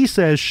that he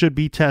says should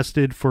be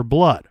tested for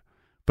blood.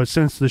 But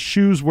since the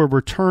shoes were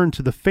returned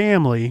to the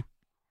family,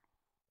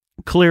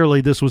 clearly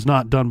this was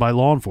not done by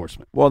law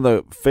enforcement. Well,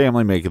 the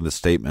family making the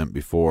statement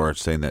before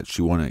saying that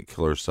she wouldn't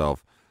kill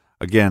herself.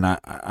 Again, I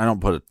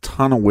don't put a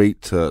ton of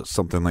weight to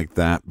something like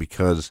that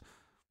because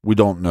we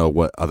don't know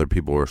what other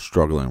people are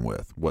struggling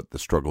with, what the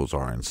struggles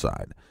are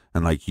inside.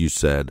 And like you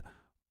said,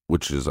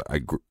 which is a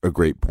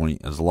great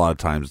point, is a lot of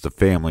times the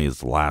family is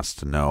the last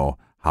to know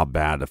how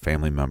bad a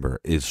family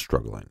member is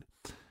struggling.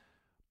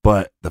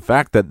 But the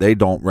fact that they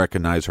don't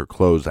recognize her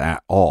clothes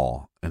at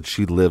all and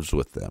she lives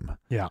with them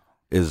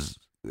is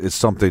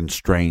something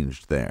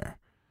strange there.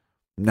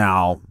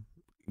 Now,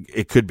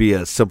 it could be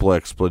a simple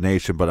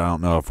explanation, but I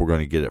don't know if we're going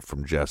to get it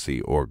from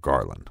Jesse or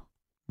Garland.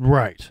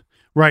 Right.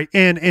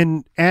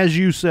 And as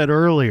you said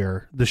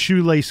earlier, the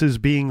shoelaces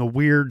being a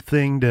weird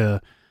thing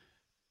to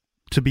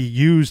be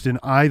used in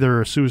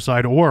either a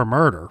suicide or a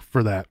murder,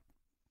 for that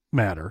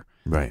matter.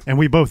 Right. And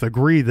we both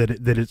agree that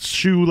its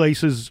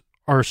shoelaces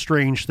are a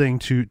strange thing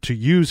to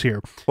use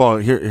here. Well,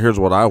 here's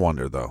what I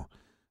wonder, though,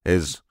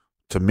 is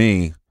to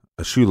me,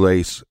 a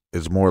shoelace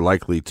is more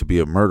likely to be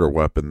a murder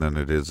weapon than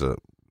it is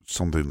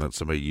something that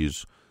somebody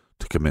used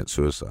to commit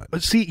suicide.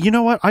 But see, you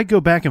know what? I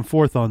go back and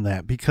forth on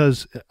that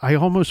because I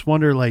almost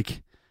wonder,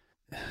 like,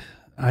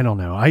 I don't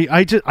know.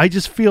 I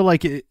just feel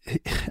like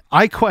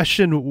I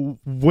question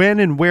when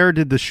and where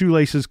did the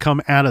shoelaces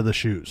come out of the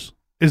shoes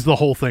is the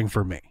whole thing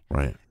for me.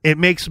 Right.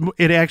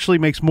 It actually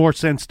makes more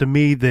sense to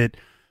me that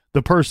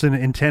the person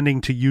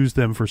intending to use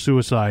them for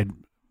suicide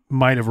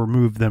might have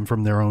removed them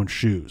from their own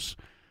shoes.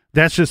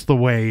 That's just the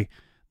way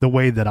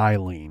that I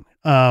lean.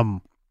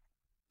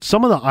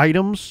 Some of the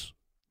items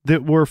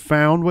that were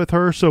found with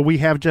her, so we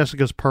have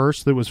Jessica's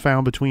purse that was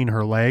found between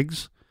her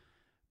legs.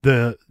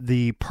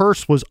 The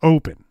purse was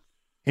open,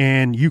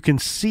 and you can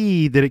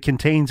see that it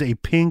contains a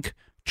pink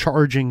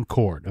charging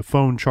cord, a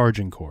phone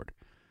charging cord.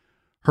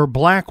 Her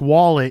black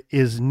wallet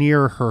is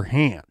near her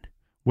hand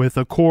with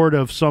a cord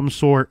of some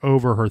sort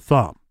over her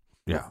thumb.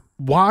 Yeah.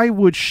 Why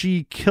would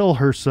she kill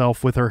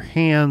herself with her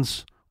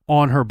hands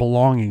on her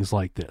belongings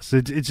like this?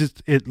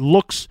 It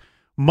looks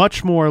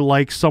much more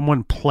like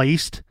someone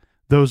placed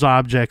those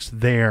objects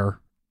there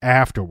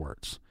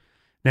afterwards.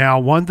 Now,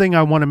 one thing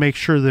I want to make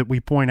sure that we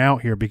point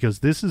out here, because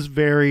this is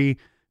very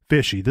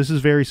fishy, this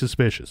is very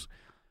suspicious.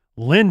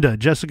 Linda,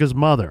 Jessica's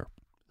mother,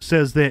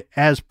 says that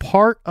as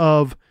part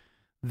of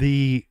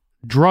the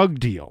drug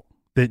deal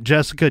that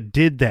Jessica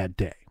did that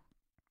day,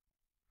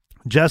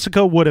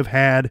 Jessica would have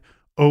had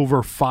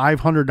over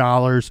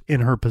 $500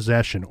 in her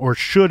possession, or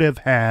should have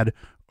had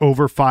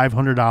over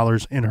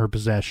 $500 in her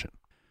possession.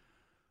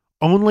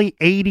 Only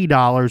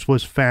 $80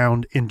 was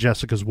found in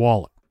Jessica's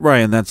wallet. Right,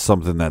 and that's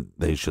something that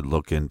they should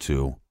look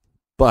into.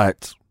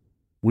 But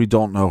we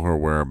don't know her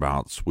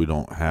whereabouts. We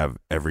don't have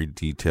every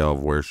detail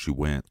of where she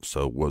went.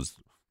 So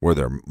were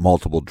there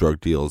multiple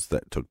drug deals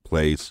that took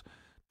place?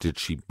 Did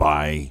she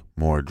buy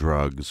more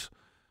drugs?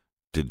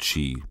 Did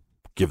she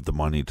give the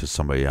money to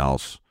somebody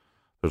else?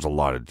 There's a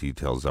lot of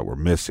details that we're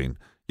missing.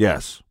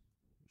 Yes,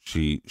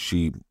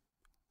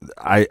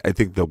 I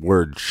think the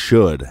word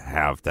should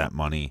have that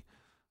money.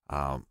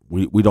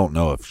 We don't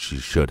know if she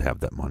should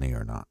have that money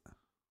or not.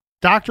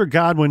 Dr.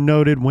 Godwin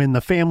noted when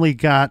the family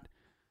got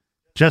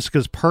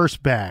Jessica's purse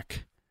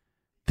back,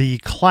 the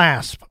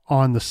clasp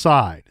on the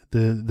side,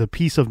 the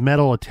piece of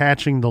metal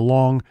attaching the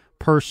long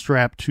purse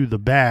strap to the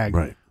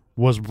bag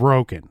was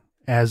broken,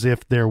 as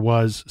if there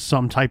was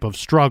some type of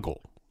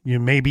struggle.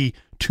 Maybe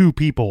two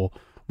people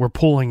were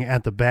pulling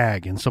at the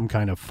bag in some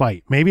kind of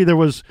fight. Maybe there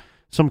was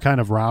some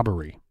kind of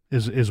robbery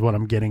is what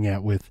I'm getting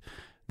at with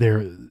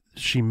there.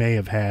 She may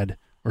have had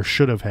or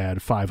should have had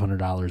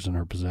 $500 in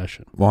her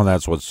possession. Well,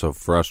 that's what's so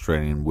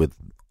frustrating with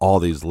all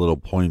these little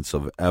points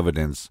of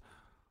evidence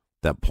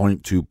that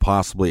point to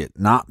possibly it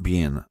not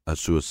being a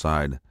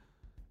suicide.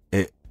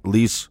 It at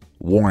least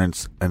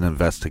warrants an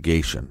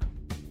investigation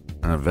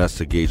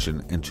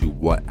into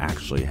what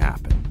actually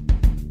happened.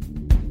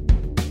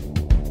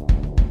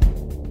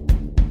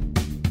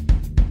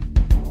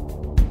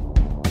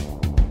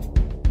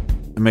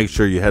 And make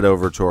sure you head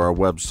over to our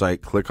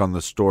website, click on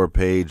the store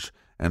page,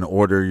 and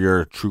order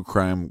your True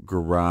Crime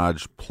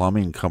Garage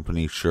Plumbing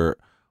Company shirt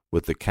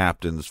with the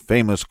captain's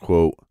famous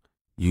quote,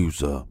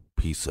 "Use a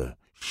piece of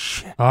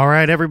Shit. All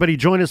right, everybody,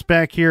 join us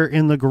back here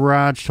in the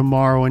garage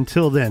tomorrow.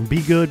 Until then,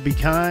 be good, be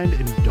kind,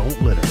 and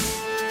don't litter.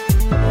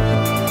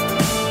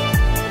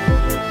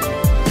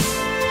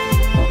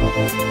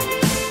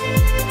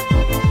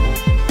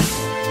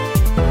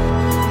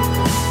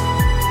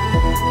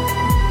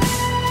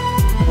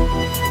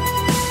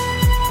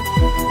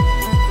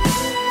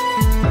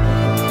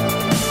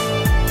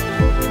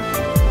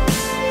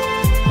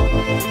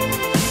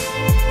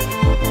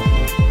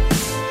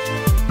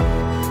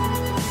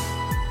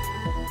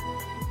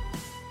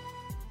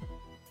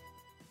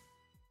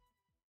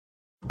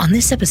 On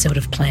this episode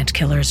of Plant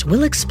Killers,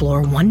 we'll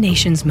explore one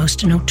nation's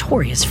most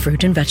notorious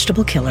fruit and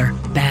vegetable killer,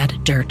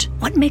 bad dirt.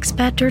 What makes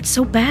bad dirt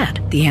so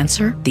bad? The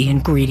answer? The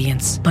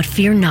ingredients. But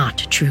fear not,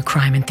 true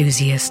crime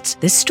enthusiasts.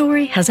 This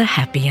story has a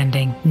happy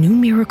ending. New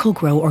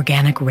Miracle-Gro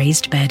organic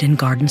raised bed and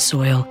garden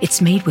soil.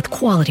 It's made with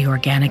quality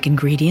organic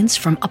ingredients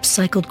from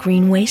upcycled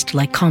green waste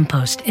like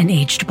compost and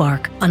aged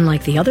bark.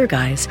 Unlike the other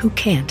guys who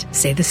can't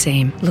say the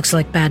same. Looks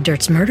like bad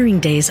dirt's murdering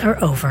days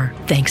are over,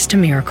 thanks to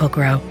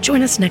Miracle-Gro.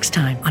 Join us next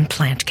time on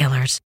Plant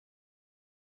Killers.